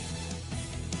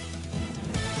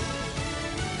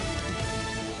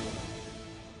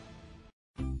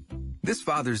 This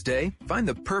Father's Day, find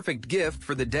the perfect gift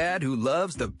for the dad who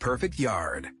loves the perfect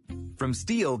yard. From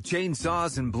Steel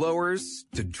chainsaws and blowers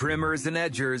to trimmers and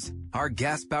edgers, our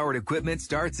gas-powered equipment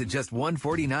starts at just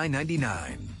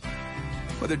 $149.99.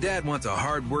 Whether dad wants a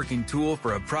hard-working tool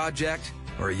for a project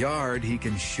or a yard he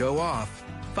can show off,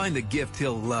 find the gift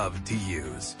he'll love to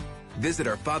use. Visit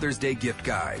our Father's Day gift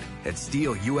guide at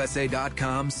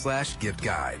steelusa.com/gift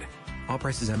guide. All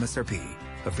prices MSRP.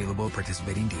 Available at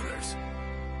participating dealers.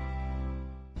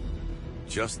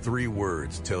 Just 3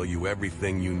 words tell you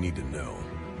everything you need to know.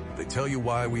 They tell you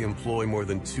why we employ more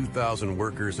than 2,000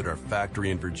 workers at our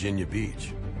factory in Virginia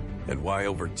Beach, and why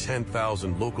over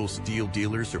 10,000 local steel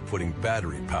dealers are putting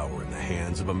battery power in the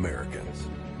hands of Americans.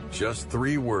 Just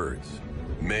 3 words.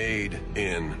 Made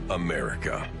in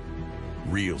America.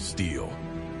 Real steel.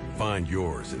 Find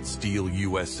yours at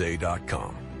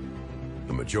steelusa.com.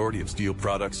 The majority of steel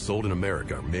products sold in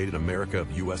America are made in America of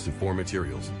U.S. and foreign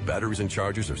materials. Batteries and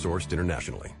chargers are sourced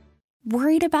internationally.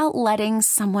 Worried about letting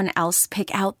someone else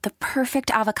pick out the perfect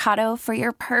avocado for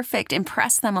your perfect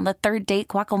impress them on the third date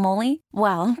guacamole?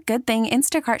 Well, good thing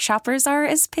Instacart shoppers are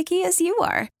as picky as you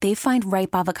are. They find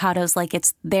ripe avocados like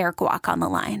it's their guac on the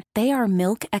line. They are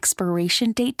milk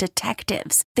expiration date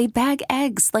detectives. They bag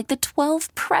eggs like the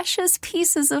 12 precious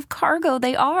pieces of cargo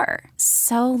they are.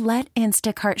 So let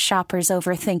Instacart shoppers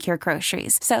overthink your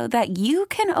groceries so that you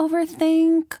can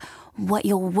overthink what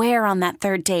you'll wear on that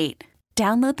third date.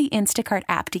 Download the Instacart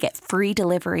app to get free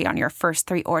delivery on your first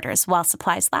 3 orders while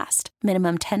supplies last.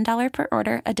 Minimum $10 per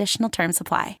order. Additional terms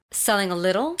apply. Selling a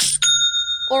little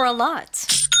or a lot?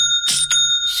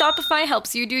 Shopify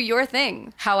helps you do your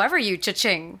thing, however you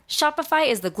cha-ching. Shopify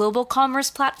is the global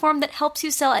commerce platform that helps you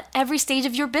sell at every stage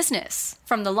of your business.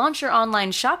 From the launch your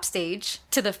online shop stage,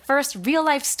 to the first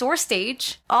real-life store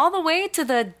stage, all the way to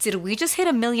the did we just hit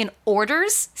 1 million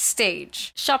orders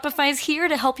stage. Shopify's here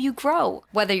to help you grow.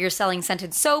 Whether you're selling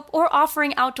scented soap or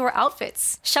offering outdoor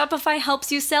outfits, Shopify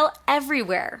helps you sell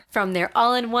everywhere. From their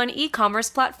all-in-one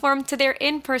e-commerce platform to their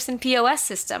in-person POS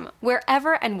system,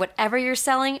 wherever and whatever you're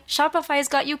selling, Shopify's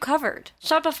got you covered.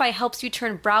 Shopify helps you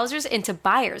turn browsers into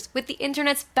buyers with the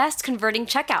internet's best converting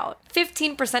checkout.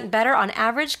 15% better on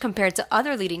average compared to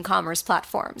other leading commerce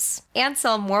platforms. And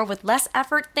sell more with less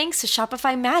effort thanks to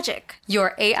Shopify Magic,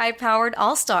 your AI-powered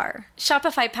all-star.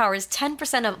 Shopify powers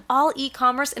 10% of all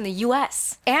e-commerce in the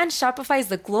U.S. And Shopify is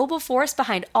the global force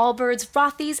behind Allbirds,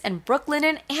 Rothy's, and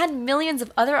Brooklinen, and millions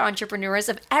of other entrepreneurs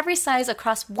of every size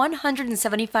across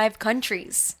 175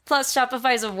 countries. Plus,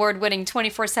 Shopify's award-winning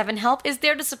 24/7 help is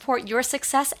there to support your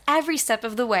success every step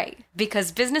of the way.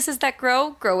 Because businesses that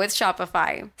grow, grow with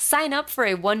Shopify. Sign up for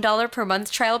a $1 per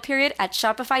month trial period at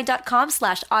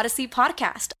shopify.com/Odyssey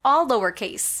Podcast, all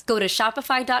lowercase. Go to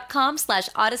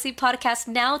shopify.com/Odyssey Podcast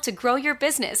now to grow your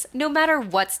business, no matter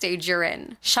what stage you're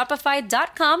in.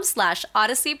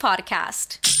 Shopify.com/Odyssey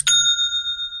Podcast.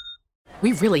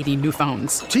 We really need new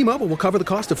phones. T-Mobile will cover the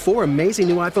cost of 4 amazing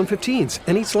new iPhone 15s,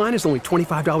 and each line is only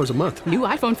 $25 a month. New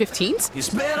iPhone 15s? It's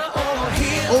better over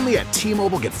here. Only at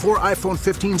T-Mobile, get 4 iPhone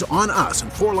 15s on us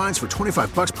and 4 lines for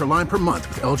 $25 per line per month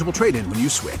with eligible trade-in when you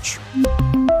switch.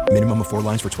 Minimum of 4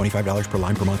 lines for $25 per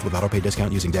line per month with autopay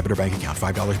discount using debit or bank account.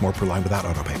 $5 more per line without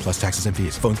autopay, plus taxes and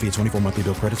fees. Phone fee at 24 monthly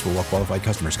bill credits for well-qualified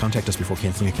customers. Contact us before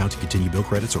canceling account to continue bill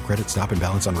credits or credit stop and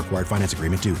balance on required finance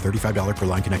agreement due. $35 per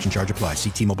line connection charge applies. See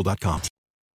T-Mobile.com.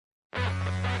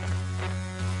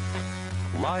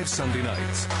 Live Sunday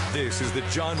nights, this is the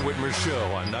John Whitmer Show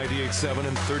on 98.7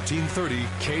 and 1330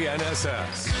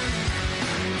 KNSS.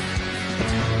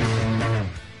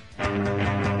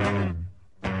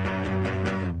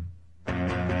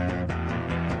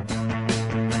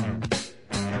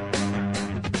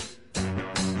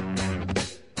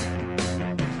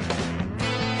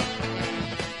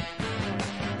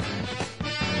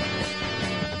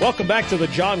 Welcome back to the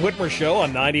John Whitmer Show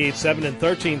on 98.7 and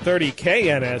 1330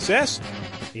 KNSS.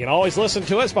 You can always listen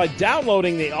to us by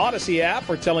downloading the Odyssey app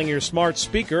or telling your smart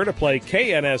speaker to play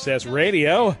KNSS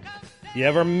Radio. You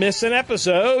ever miss an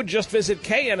episode, just visit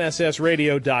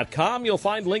knssradio.com. You'll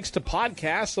find links to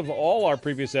podcasts of all our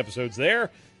previous episodes there.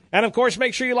 And, of course,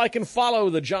 make sure you like and follow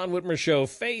the John Whitmer Show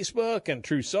Facebook and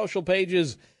True Social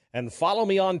pages. And follow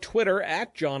me on Twitter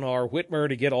at John R. Whitmer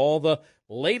to get all the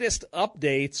latest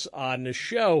updates on the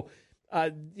show.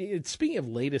 Speaking of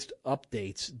latest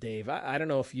updates, Dave, I don't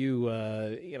know if you,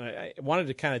 I wanted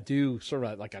to kind of do sort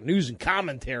of like a news and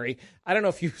commentary. I don't know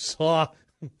if you saw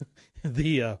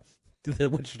the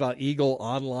Wichita Eagle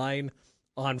online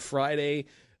on Friday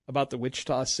about the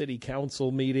Wichita City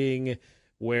Council meeting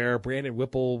where Brandon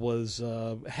Whipple was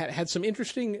had some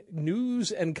interesting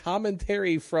news and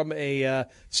commentary from a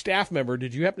staff member.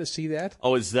 Did you happen to see that?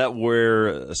 Oh, is that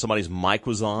where somebody's mic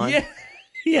was on? Yeah.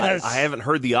 Yes. I haven't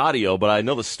heard the audio, but I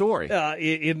know the story.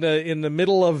 In the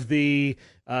middle of the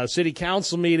city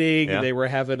council meeting, they were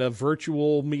having a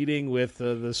virtual meeting with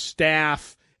the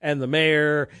staff and the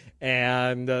mayor,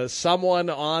 and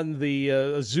someone on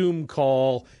the Zoom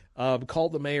call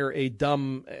called the mayor a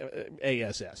dumb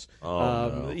ASS. Oh,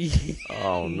 no.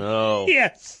 Oh, no.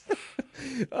 Yes.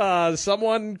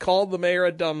 Someone called the mayor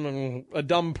a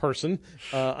dumb person,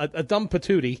 a dumb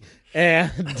patootie.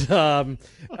 And,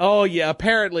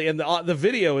 apparently, and the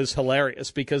video is hilarious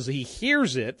because he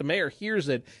hears it, the mayor hears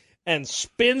it, and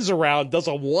spins around, does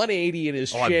a 180 in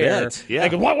his chair. I bet. Yeah.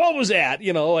 Like, what was that?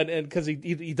 You know, and because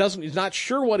he's not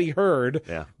sure what he heard.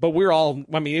 Yeah. But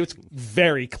it was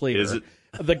very clear. Is it?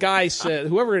 The guy said,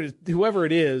 whoever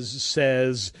it is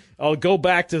says, "Oh, go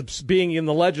back to being in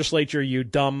the legislature, you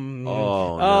dumb."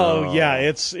 Oh, yeah,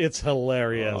 it's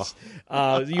hilarious.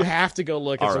 You have to go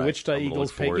look at the Wichita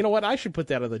Eagles page. You know what? I should put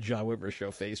that on the John Whitmer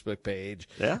Show Facebook page.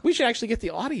 Yeah. We should actually get the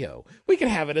audio. We could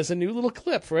have it as a new little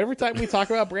clip for every time we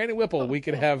talk about Brandon Whipple. We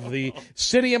could have the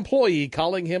city employee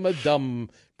calling him a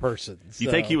dumb person. Do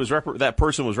you think he was that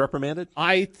person was reprimanded?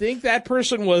 I think that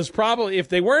person was probably, if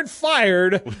they weren't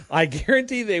fired, I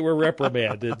guarantee they were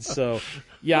reprimanded. So,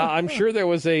 yeah, I'm sure there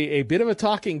was a bit of a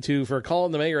talking to for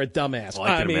calling the mayor a dumbass.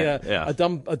 A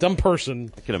dumb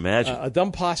person. I can imagine. A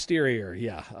dumb posterior.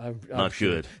 Yeah. I'm not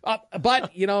sure. Good.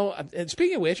 But, and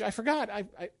speaking of which, I forgot.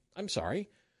 I'm sorry.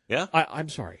 Yeah? I'm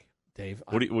sorry, Dave.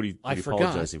 What are you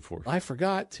apologizing for? I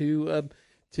forgot to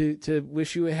to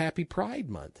wish you a happy Pride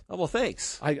Month. Oh, well,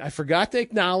 thanks. I forgot to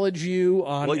acknowledge you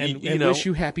on and wish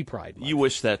you happy Pride Month. You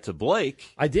wish that to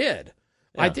Blake. I did.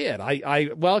 Yeah. I did.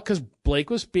 Well, because Blake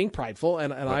was being prideful,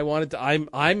 and I wanted to.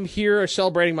 I'm here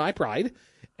celebrating my pride,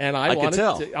 and I wanted can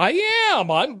tell. to. I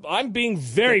am. I'm being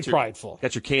very prideful.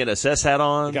 Got your KNSS hat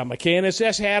on. I got my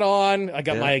KNSS hat on. I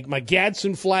got my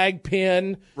Gadsden flag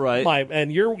pin. Right.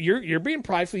 And you're being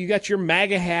prideful. You got your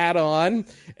MAGA hat on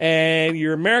and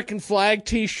your American flag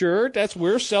T-shirt.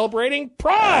 We're celebrating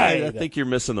Pride. I think you're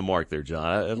missing the mark there, John.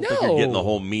 I don't No. think you're getting the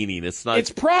whole meaning. It's not.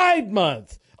 It's Pride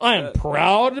Month. I am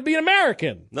proud to be an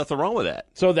American. Nothing wrong with that.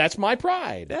 So that's my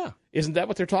pride. Yeah. Isn't that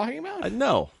what they're talking about?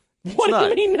 No. What do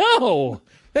you mean no?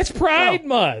 That's Pride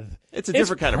Month. It's a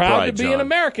different kind of proud pride, to be John. an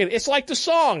American. It's like the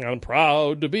song, I'm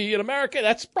proud to be an American.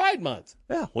 That's Pride Month.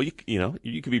 Yeah. Well,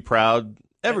 you can be proud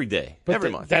every day, every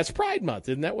month. That's Pride Month.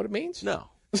 Isn't that what it means? No.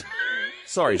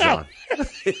 Sorry, John.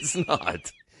 It's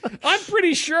not. I'm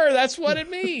pretty sure that's what it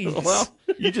means. Well,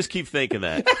 you just keep thinking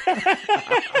that.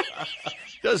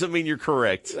 Doesn't mean you're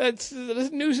correct. That's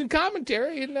news and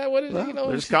commentary. Isn't that what it is?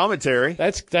 There's commentary.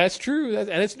 That's true. And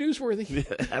it's newsworthy.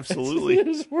 Yeah, absolutely.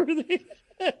 It's newsworthy.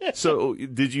 So,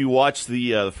 did you watch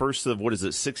the first of,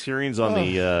 6 hearings on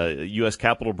the U.S.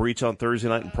 Capitol breach on Thursday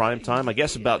night in prime time? I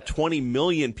guess about 20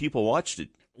 million people watched it.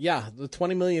 Yeah, the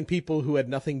 20 million people who had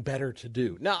nothing better to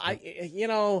do. Now,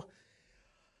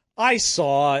 I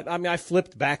saw it. I mean, I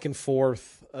flipped back and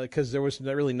forth because there was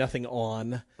really nothing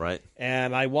on. Right.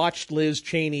 And I watched Liz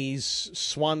Cheney's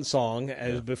swan song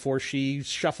before she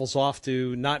shuffles off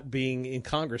to not being in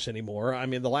Congress anymore. I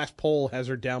mean, the last poll has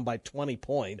her down by 20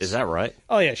 points. Is that right?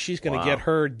 Oh, yeah. She's going to get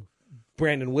her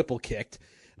Brandon Whipple kicked.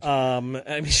 I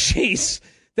mean,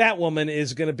 that woman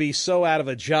is going to be so out of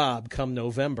a job come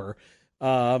November.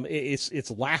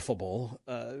 It's laughable.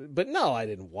 But no, I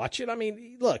didn't watch it. I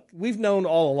mean, look, we've known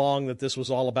all along that this was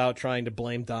all about trying to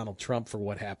blame Donald Trump for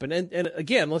what happened. And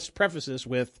again, let's preface this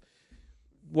with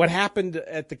what happened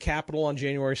at the Capitol on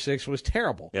January 6th was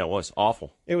terrible. Yeah, it was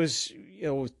awful. It was,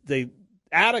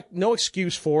 no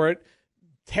excuse for it.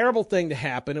 Terrible thing to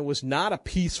happen. It was not a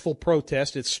peaceful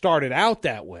protest. It started out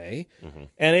that way,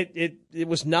 and it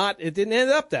was not. It didn't end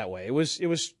up that way. It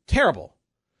was terrible.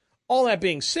 All that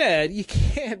being said, you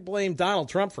can't blame Donald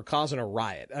Trump for causing a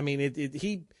riot. I mean,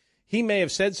 he may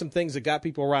have said some things that got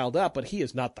people riled up, but he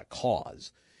is not the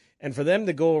cause. And for them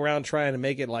to go around trying to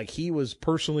make it like he was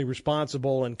personally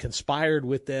responsible and conspired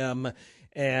with them,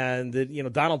 and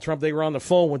that Donald Trump, they were on the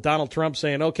phone with Donald Trump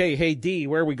saying, "Okay, hey D,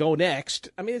 where we go next?"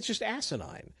 I mean, it's just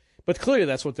asinine. But clearly,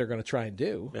 that's what they're going to try and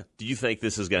do. Yeah. Do you think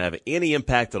this is going to have any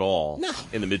impact at all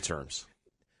in the midterms?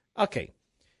 Okay.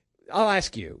 I'll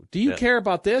ask you, do you care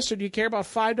about this or do you care about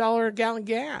 $5 a gallon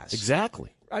gas?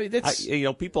 Exactly. I mean, that's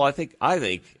people, I think, and I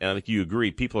think you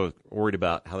agree, people are worried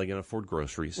about how they're going to afford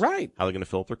groceries. Right. How they're going to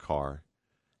fill up their car.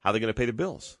 How they're going to pay their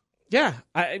bills. Yeah.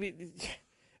 I mean,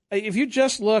 if you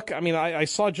just look, I mean, I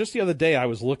saw just the other day I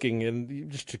was looking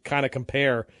and just to kind of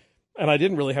compare, and I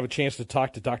didn't really have a chance to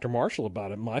talk to Dr. Marshall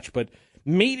about it much, but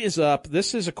meat is up.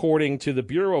 This is according to the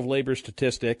Bureau of Labor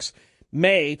Statistics.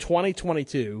 May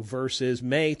 2022 versus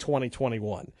May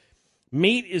 2021.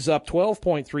 Meat is up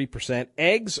 12.3%.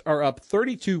 Eggs are up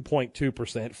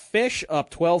 32.2%. Fish up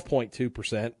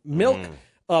 12.2%. Milk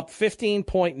up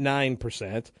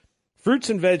 15.9%. Fruits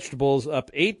and vegetables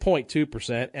up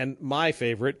 8.2%. And my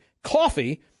favorite,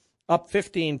 coffee up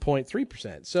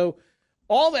 15.3%. So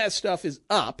all that stuff is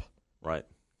up. Right.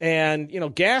 And,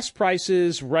 gas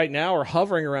prices right now are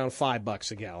hovering around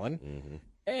 $5 a gallon. Mm-hmm.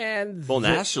 And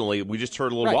nationally, we just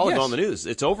heard a little while ago on the news,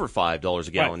 it's over $5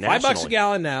 a gallon nationally. $5 a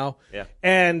gallon now. Yeah.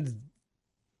 And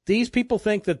these people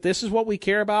think that this is what we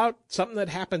care about, something that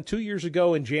happened 2 years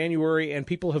ago in January, and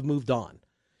people have moved on.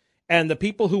 And the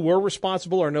people who were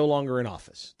responsible are no longer in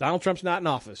office. Donald Trump's not in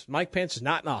office. Mike Pence is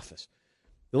not in office.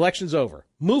 The election's over.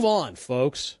 Move on,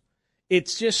 folks.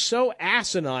 It's just so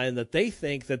asinine that they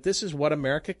think that this is what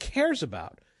America cares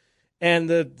about.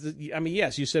 And I mean,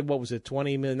 yes, you said, what was it,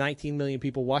 19 million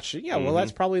people watched it? Yeah, well,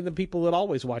 that's probably the people that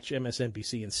always watch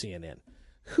MSNBC and CNN.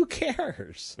 Who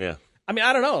cares? Yeah. I mean,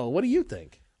 I don't know. What do you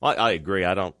think? I agree.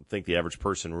 I don't think the average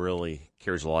person really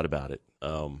cares a lot about it.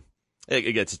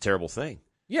 It's a terrible thing.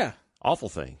 Yeah. Awful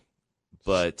thing.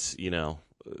 But,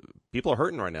 people are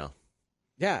hurting right now.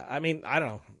 Yeah, I mean, I don't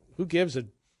know. Who gives a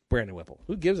Brandon Whipple?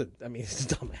 Who gives a, I mean, it's a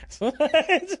dumbass.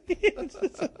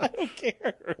 I don't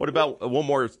care. What about one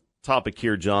more topic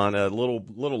here, John? A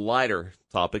little lighter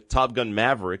topic. Top Gun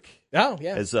Maverick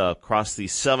has crossed the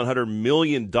 $700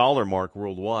 million mark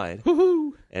worldwide.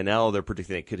 Woohoo! And now they're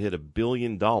predicting it could hit $1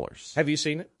 billion. Have you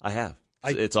seen it? I have.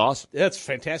 It's awesome. It's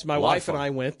fantastic. My wife and I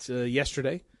went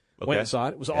yesterday. Went and saw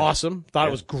it. It was awesome. Thought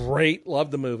it was great.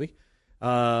 Loved the movie.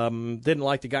 Didn't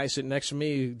like the guy sitting next to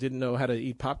me who didn't know how to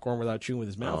eat popcorn without chewing with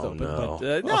his mouth open. No.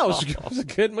 But it was a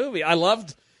good movie. I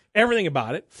loved everything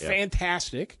about it. Yeah.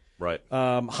 Fantastic. Right.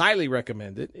 Highly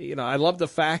recommend it. I love the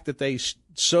fact that they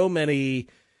so many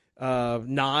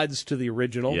nods to the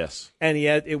original. Yes. And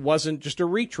yet it wasn't just a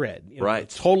retread. Right.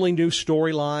 Totally new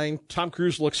storyline. Tom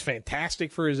Cruise looks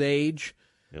fantastic for his age.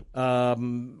 Yep.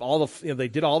 They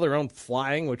did all their own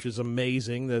flying, which is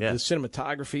amazing. The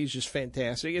cinematography is just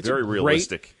fantastic. It's very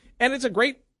realistic, and it's a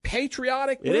great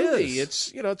patriotic movie. It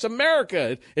is. It's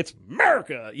America. It's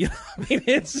America.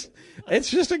 It's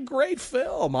just a great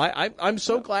film. I'm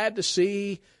so glad to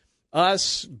see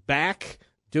us back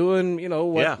doing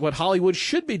what Hollywood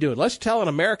should be doing. Let's tell an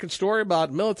American story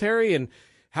about military and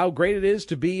how great it is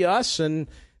to be us. And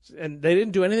they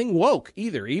didn't do anything woke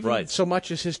either, even so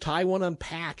much as his tie one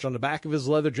patch on the back of his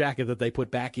leather jacket that they put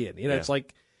back in. It's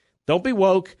like, don't be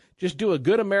woke. Just do a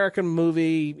good American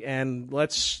movie, and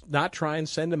let's not try and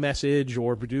send a message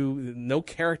or do no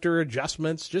character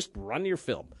adjustments. Just run your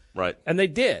film. Right. And they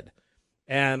did.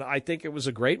 And I think it was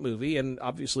a great movie, and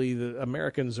obviously the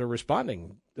Americans are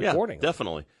responding accordingly. Yeah,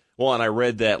 definitely. Well, and I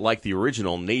read that, like the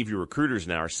original, Navy recruiters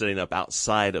now are setting up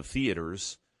outside of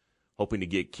theaters, hoping to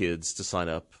get kids to sign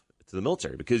up to the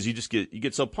military, because you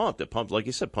get so pumped. It pumps, like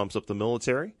you said, pumps up the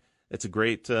military. It's a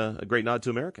great nod to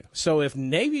America. So if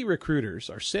Navy recruiters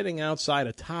are sitting outside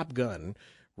a Top Gun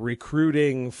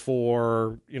recruiting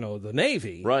for the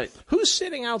Navy, right? Who's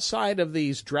sitting outside of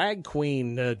these drag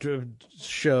queen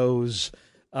shows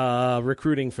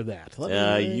recruiting for that?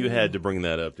 You had to bring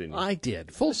that up, didn't you? I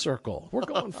did. Full circle. We're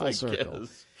going full circle.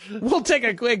 We'll take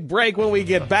a quick break. When we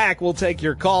get back, we'll take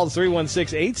your calls,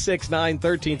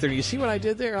 316-869-1330. You see what I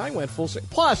did there? I went full circle.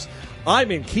 Plus, I'm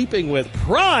in keeping with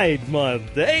Pride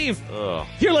Month, Dave.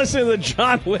 You're listening to the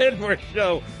John Whitmer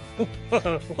Show.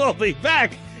 We'll be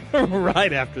back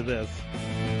right after this.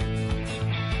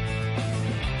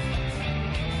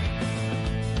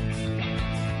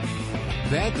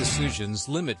 Bad decisions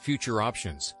limit future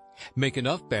options. Make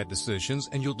enough bad decisions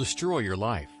and you'll destroy your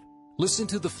life. Listen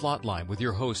to The Flot Line with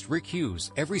your host Rick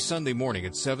Hughes every Sunday morning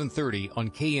at 7:30 on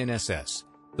KNSS.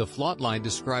 The Flot Line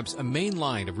describes a main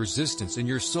line of resistance in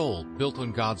your soul built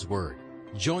on God's Word.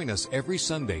 Join us every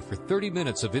Sunday for 30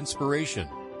 minutes of inspiration,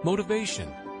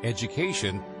 motivation,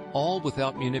 education, all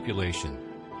without manipulation.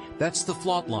 That's The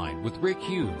Flot Line with Rick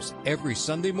Hughes every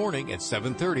Sunday morning at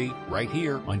 7:30 right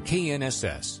here on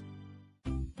KNSS.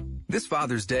 This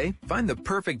Father's Day, find the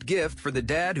perfect gift for the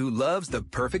dad who loves the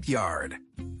perfect yard.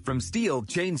 From Stihl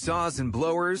chainsaws and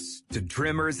blowers to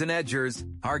trimmers and edgers,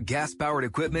 our gas-powered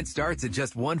equipment starts at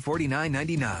just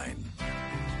 $149.99.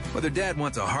 Whether dad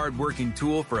wants a hard-working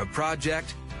tool for a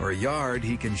project or a yard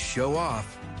he can show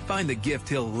off, find the gift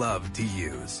he'll love to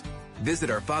use. Visit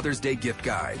our Father's Day gift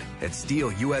guide at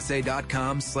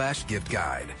stihlusa.com/gift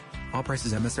guide. All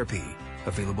prices MSRP.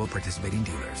 Available at participating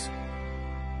dealers.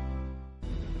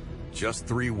 Just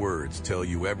 3 words tell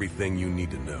you everything you need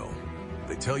to know.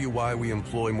 They tell you why we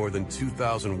employ more than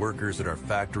 2,000 workers at our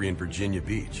factory in Virginia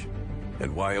Beach,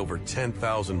 and why over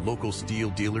 10,000 local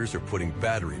Stihl dealers are putting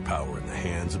battery power in the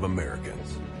hands of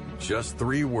Americans. Just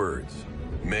 3 words.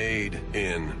 Made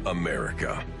in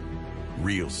America.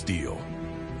 Real Stihl.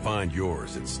 Find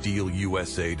yours at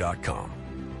stihlusa.com.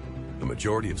 The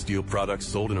majority of Stihl products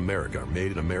sold in America are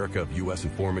made in America of U.S.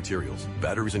 and foreign materials.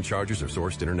 Batteries and chargers are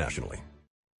sourced internationally.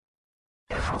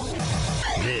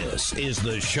 This is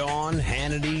the Sean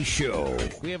Hannity Show.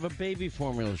 We have a baby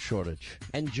formula shortage,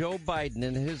 and Joe Biden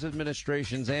and his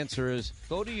administration's answer is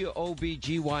go to your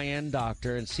OBGYN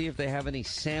doctor and see if they have any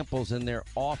samples in their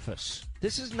office.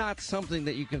 This is not something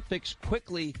that you can fix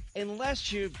quickly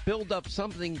unless you build up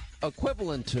something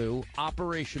equivalent to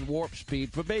Operation Warp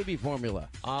Speed for baby formula.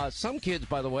 Some kids,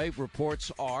 by the way,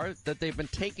 reports are that they've been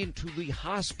taken to the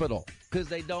hospital because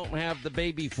they don't have the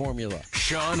baby formula.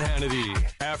 Sean Hannity,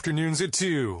 afternoons at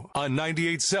 2 on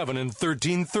 98.7 and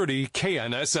 1330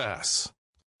 KNSS.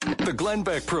 The Glenn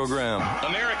Beck Program.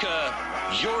 America,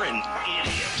 you're an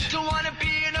idiot. Don't want to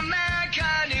be an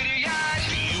American idiot.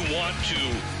 Do you want to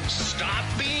stop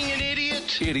being an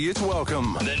idiot? Idiots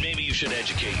welcome. Then maybe you should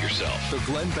educate yourself. The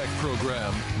Glenn Beck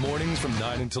Program. Mornings from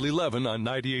 9 until 11 on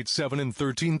 98.7 and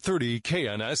 1330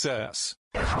 KNSS.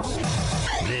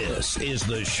 This is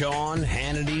the Sean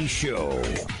Hannity Show.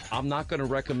 I'm not going to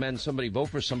recommend somebody vote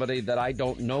for somebody that I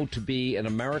don't know to be an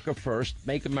America First,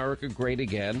 Make America Great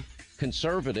Again,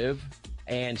 conservative,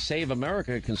 and Save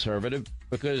America conservative,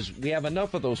 because we have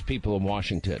enough of those people in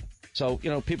Washington. So,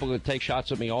 people can take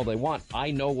shots at me all they want.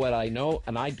 I know what I know,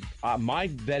 and my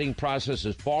vetting process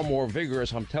is far more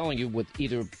vigorous, I'm telling you, with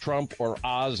either Trump or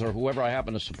Oz or whoever I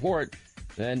happen to support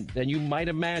than you might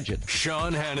imagine.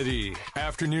 Sean Hannity,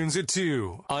 afternoons at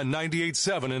 2 on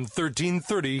 98.7 and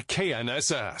 1330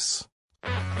 KNSS.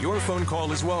 Your phone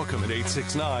call is welcome at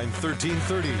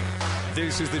 869-1330.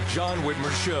 This is the John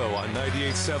Whitmer Show on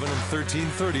 98.7 and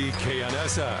 1330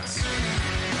 KNSS.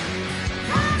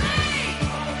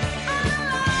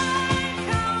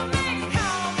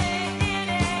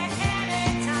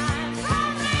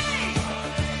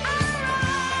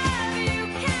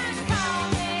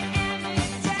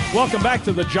 Welcome back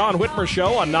to the John Whitmer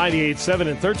Show on 98.7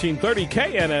 and 1330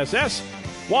 KNSS.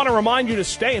 Want to remind you to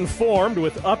stay informed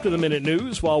with up-to-the-minute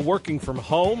news while working from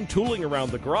home, tooling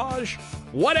around the garage,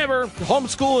 whatever,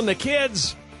 homeschooling the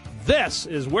kids. This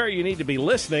is where you need to be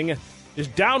listening.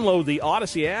 Just download the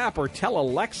Odyssey app or tell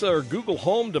Alexa or Google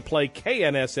Home to play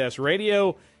KNSS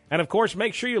Radio. And, of course,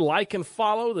 make sure you like and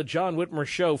follow the John Whitmer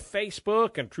Show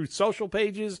Facebook and Truth Social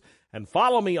pages. And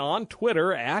follow me on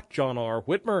Twitter at John R.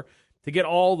 Whitmer to get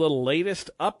all the latest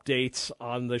updates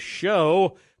on the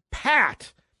show.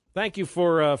 Pat, thank you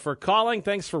for calling.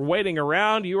 Thanks for waiting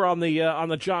around. You were on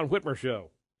the John Whitmer Show.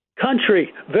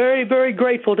 Country, very, very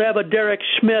grateful to have a Derek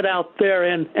Schmidt out there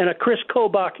and a Chris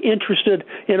Kobach interested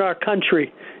in our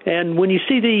country. And when you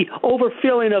see the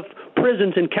overfilling of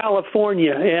prisons in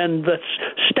California and the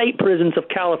state prisons of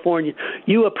California,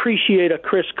 you appreciate a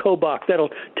Chris Kobach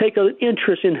that'll take an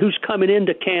interest in who's coming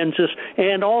into Kansas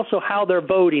and also how they're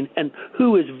voting and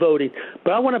who is voting.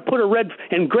 But I want to put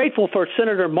and grateful for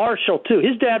Senator Marshall, too.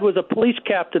 His dad was a police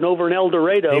captain over in El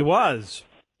Dorado. He was.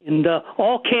 And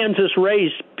all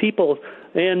Kansas-raised people,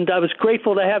 and I was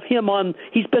grateful to have him on.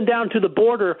 He's been down to the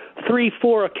border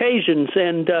 3-4 occasions,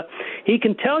 and he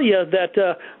can tell you that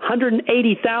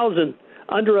 180,000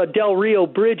 under a Del Rio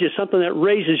bridge is something that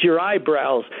raises your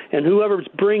eyebrows, and whoever's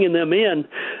bringing them in,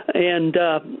 and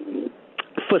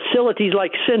facilities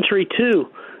like Century 2,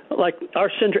 like our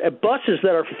buses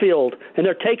that are filled, and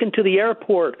they're taken to the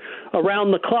airport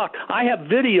around the clock. I have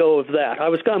video of that.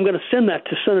 I'm going to send that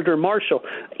to Senator Marshall.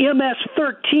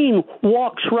 MS-13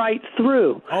 walks right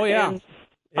through. Oh, yeah.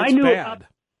 I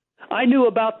knew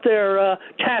about their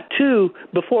tattoo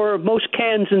before most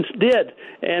Kansans did,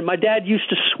 and my dad used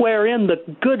to swear in the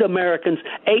good Americans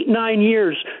 8-9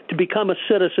 years to become a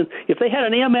citizen. If they had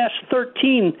an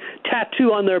MS-13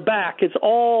 tattoo on their back, it's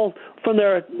all from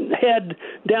their head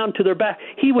down to their back,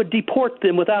 he would deport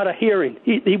them without a hearing.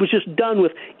 He was just done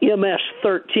with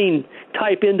MS-13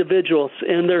 type individuals,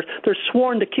 and they're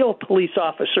sworn to kill police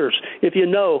officers. If you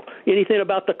know anything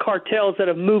about the cartels that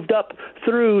have moved up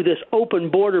through this open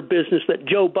border business that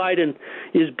Joe Biden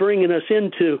is bringing us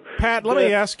into. Pat, let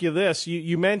me ask you this.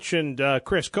 You mentioned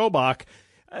Chris Kobach.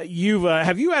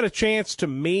 Have you had a chance to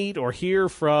meet or hear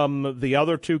from the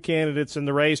other two candidates in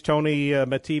the race, Tony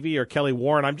Mattivi or Kelly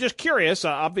Warren? I'm just curious.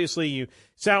 Obviously, you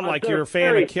sound like you're a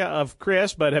fan of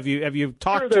Chris, but have you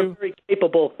talked to? They're very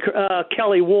capable,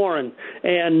 Kelly Warren,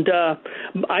 and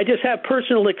I just have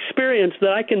personal experience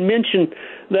that I can mention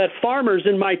that farmers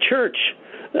in my church.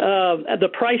 The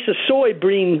price of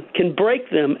soybean can break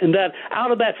them, and that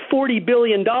out of that $40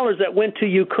 billion that went to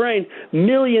Ukraine,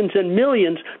 millions and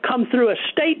millions come through a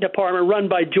State Department run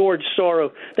by George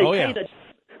Soros. They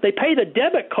pay the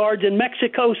debit cards in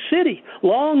Mexico City,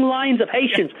 long lines of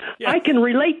Haitians. I can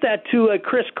relate that to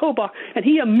Chris Kobach, and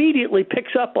he immediately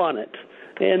picks up on it.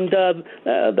 And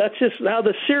that's just how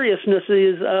the seriousness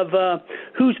is of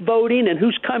who's voting and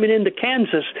who's coming into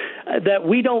Kansas, that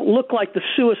we don't look like the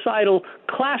suicidal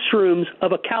classrooms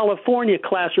of a California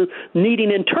classroom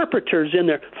needing interpreters in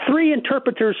there. 3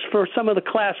 interpreters for some of the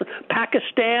classrooms.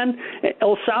 Pakistan,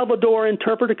 El Salvador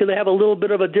interpreter because they have a little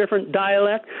bit of a different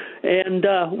dialect. And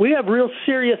we have real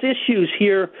serious issues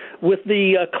here with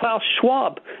the Klaus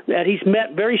Schwab that he's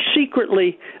met very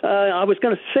secretly. I was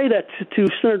going to say that to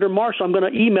Senator Marshall. I'm going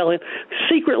to email him.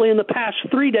 Secretly in the past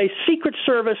 3 days, Secret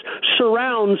Service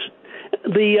surrounds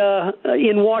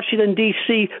in Washington,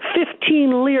 D.C., 15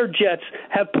 Learjets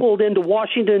have pulled into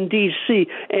Washington, D.C.,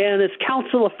 and it's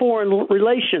Council of Foreign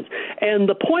Relations. And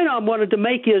the point I wanted to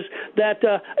make is that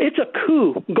it's a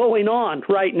coup going on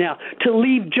right now to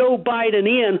leave Joe Biden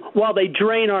in while they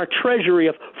drain our treasury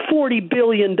of $40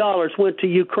 billion went to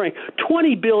Ukraine,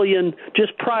 $20 billion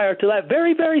just prior to that.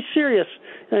 Very, very serious.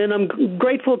 And I'm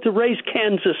grateful to raise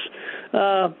Kansas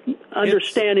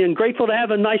understanding and grateful to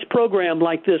have a nice program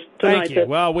like this tonight. Thank you.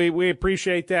 Well, we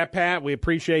appreciate that, Pat. We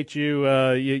appreciate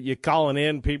you calling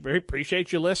in. We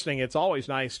appreciate you listening. It's always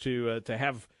nice to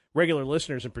have regular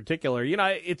listeners in particular. You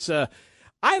know, it's I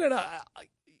don't know.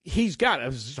 he's got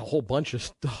a whole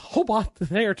lot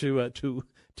there to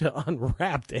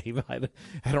unwrap, Dave.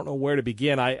 I don't know where to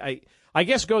begin. I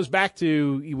guess it goes back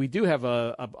to we do have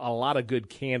a lot of good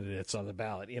candidates on the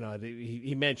ballot.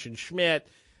 He mentioned Schmidt.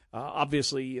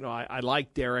 Obviously, I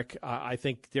like Derek. I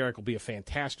think Derek will be a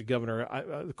fantastic governor.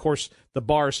 Of course, the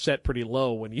bar is set pretty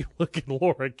low when you look at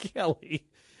Laura Kelly.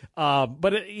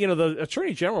 But the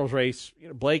Attorney General's race,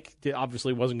 Blake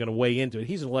obviously wasn't going to weigh into it.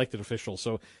 He's an elected official,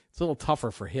 so it's a little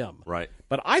tougher for him. Right.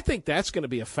 But I think that's going to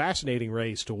be a fascinating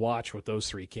race to watch with those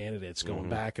three candidates going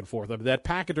back and forth. I mean, that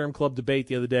Pachyderm Club debate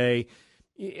the other day,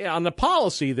 on the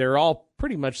policy, they're all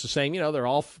pretty much the same. They're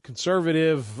all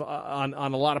conservative on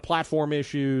a lot of platform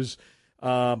issues. We've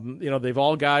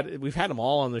had them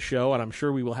all on the show, and I'm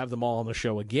sure we will have them all on the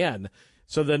show again.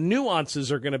 So the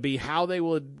nuances are going to be how they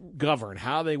would govern,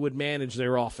 how they would manage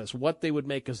their office, what they would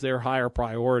make as their higher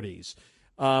priorities.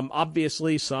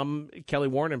 Obviously, Kelly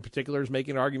Warren in particular is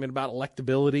making an argument about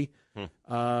electability.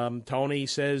 Tony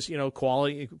says,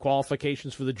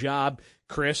 qualifications for the job.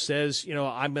 Chris says,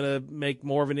 I'm going to make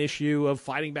more of an issue of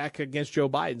fighting back against Joe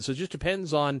Biden. So it just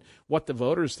depends on what the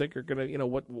voters think are going to,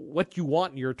 what you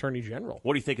want in your attorney general.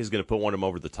 What do you think is going to put one of them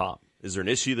over the top? Is there an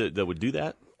issue that would do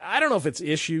that? I don't know if it's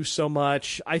issue so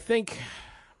much. I think,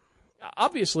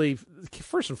 obviously,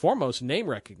 first and foremost, name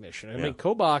recognition. I mean,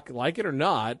 Kobach, like it or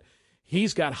not,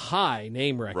 he's got high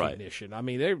name recognition. Right. I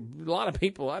mean, there are a lot of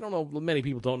people, I don't know, many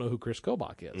people don't know who Chris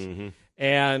Kobach is. Mm-hmm.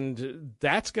 And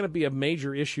that's going to be a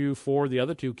major issue for the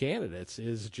other two candidates,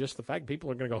 is just the fact people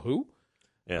are going to go, who?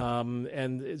 Yeah.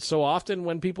 And so often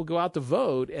when people go out to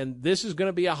vote, and this is going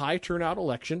to be a high turnout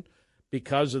election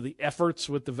because of the efforts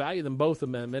with the Value Them Both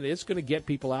Amendment, it's going to get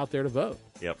people out there to vote.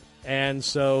 Yep. And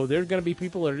so there's going to be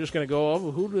people that are just going to go,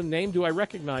 who name do I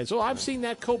recognize? Oh, I've seen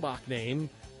that Kobach name.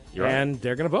 And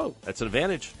they're going to vote. That's an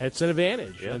advantage. It's an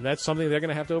advantage, and that's something they're going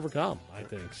to have to overcome, I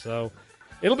think. So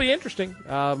it'll be interesting.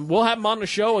 We'll have them on the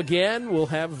show again. We'll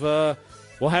have the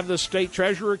state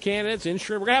treasurer candidates,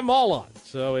 insurance. We're going to have them all on.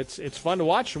 So it's fun to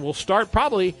watch, and we'll start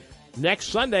probably next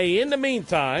Sunday. In the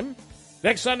meantime,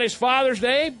 next Sunday's Father's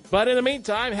Day, but in the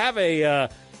meantime, have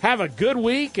a good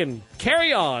week and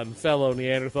carry on, fellow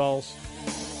Neanderthals.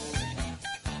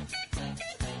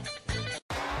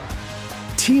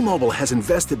 T-Mobile has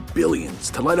invested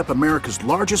billions to light up America's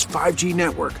largest 5G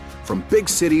network, from big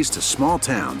cities to small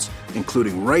towns,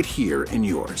 including right here in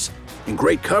yours. And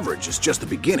great coverage is just the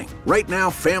beginning. Right now,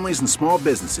 families and small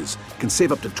businesses can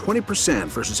save up to 20%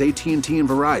 versus AT&T and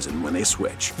Verizon when they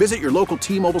switch. Visit your local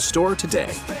T-Mobile store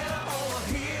today.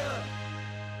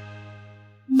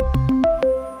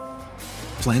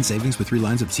 Plan savings with 3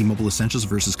 lines of T-Mobile Essentials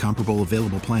versus comparable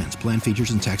available plans. Plan features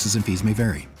and taxes and fees may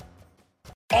vary.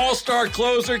 All-star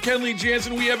closer Kenley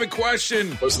Jansen, we have a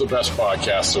question. What's the best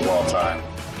podcast of all time?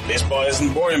 Baseball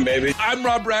isn't boring, baby. I'm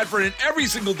Rob Bradford, and every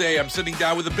single day I'm sitting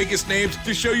down with the biggest names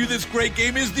to show you this great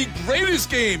game is the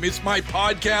greatest game. It's my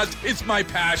podcast. It's my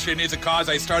passion. It's a cause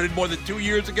I started more than 2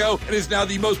 years ago and is now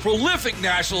the most prolific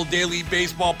national daily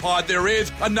baseball pod there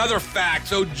is. Another fact,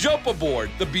 so jump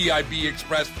aboard the BIB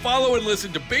Express. Follow and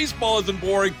listen to Baseball Isn't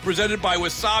Boring, presented by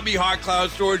Wasabi Hot Cloud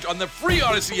Storage on the free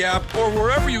Odyssey app or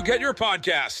wherever you get your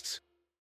podcasts.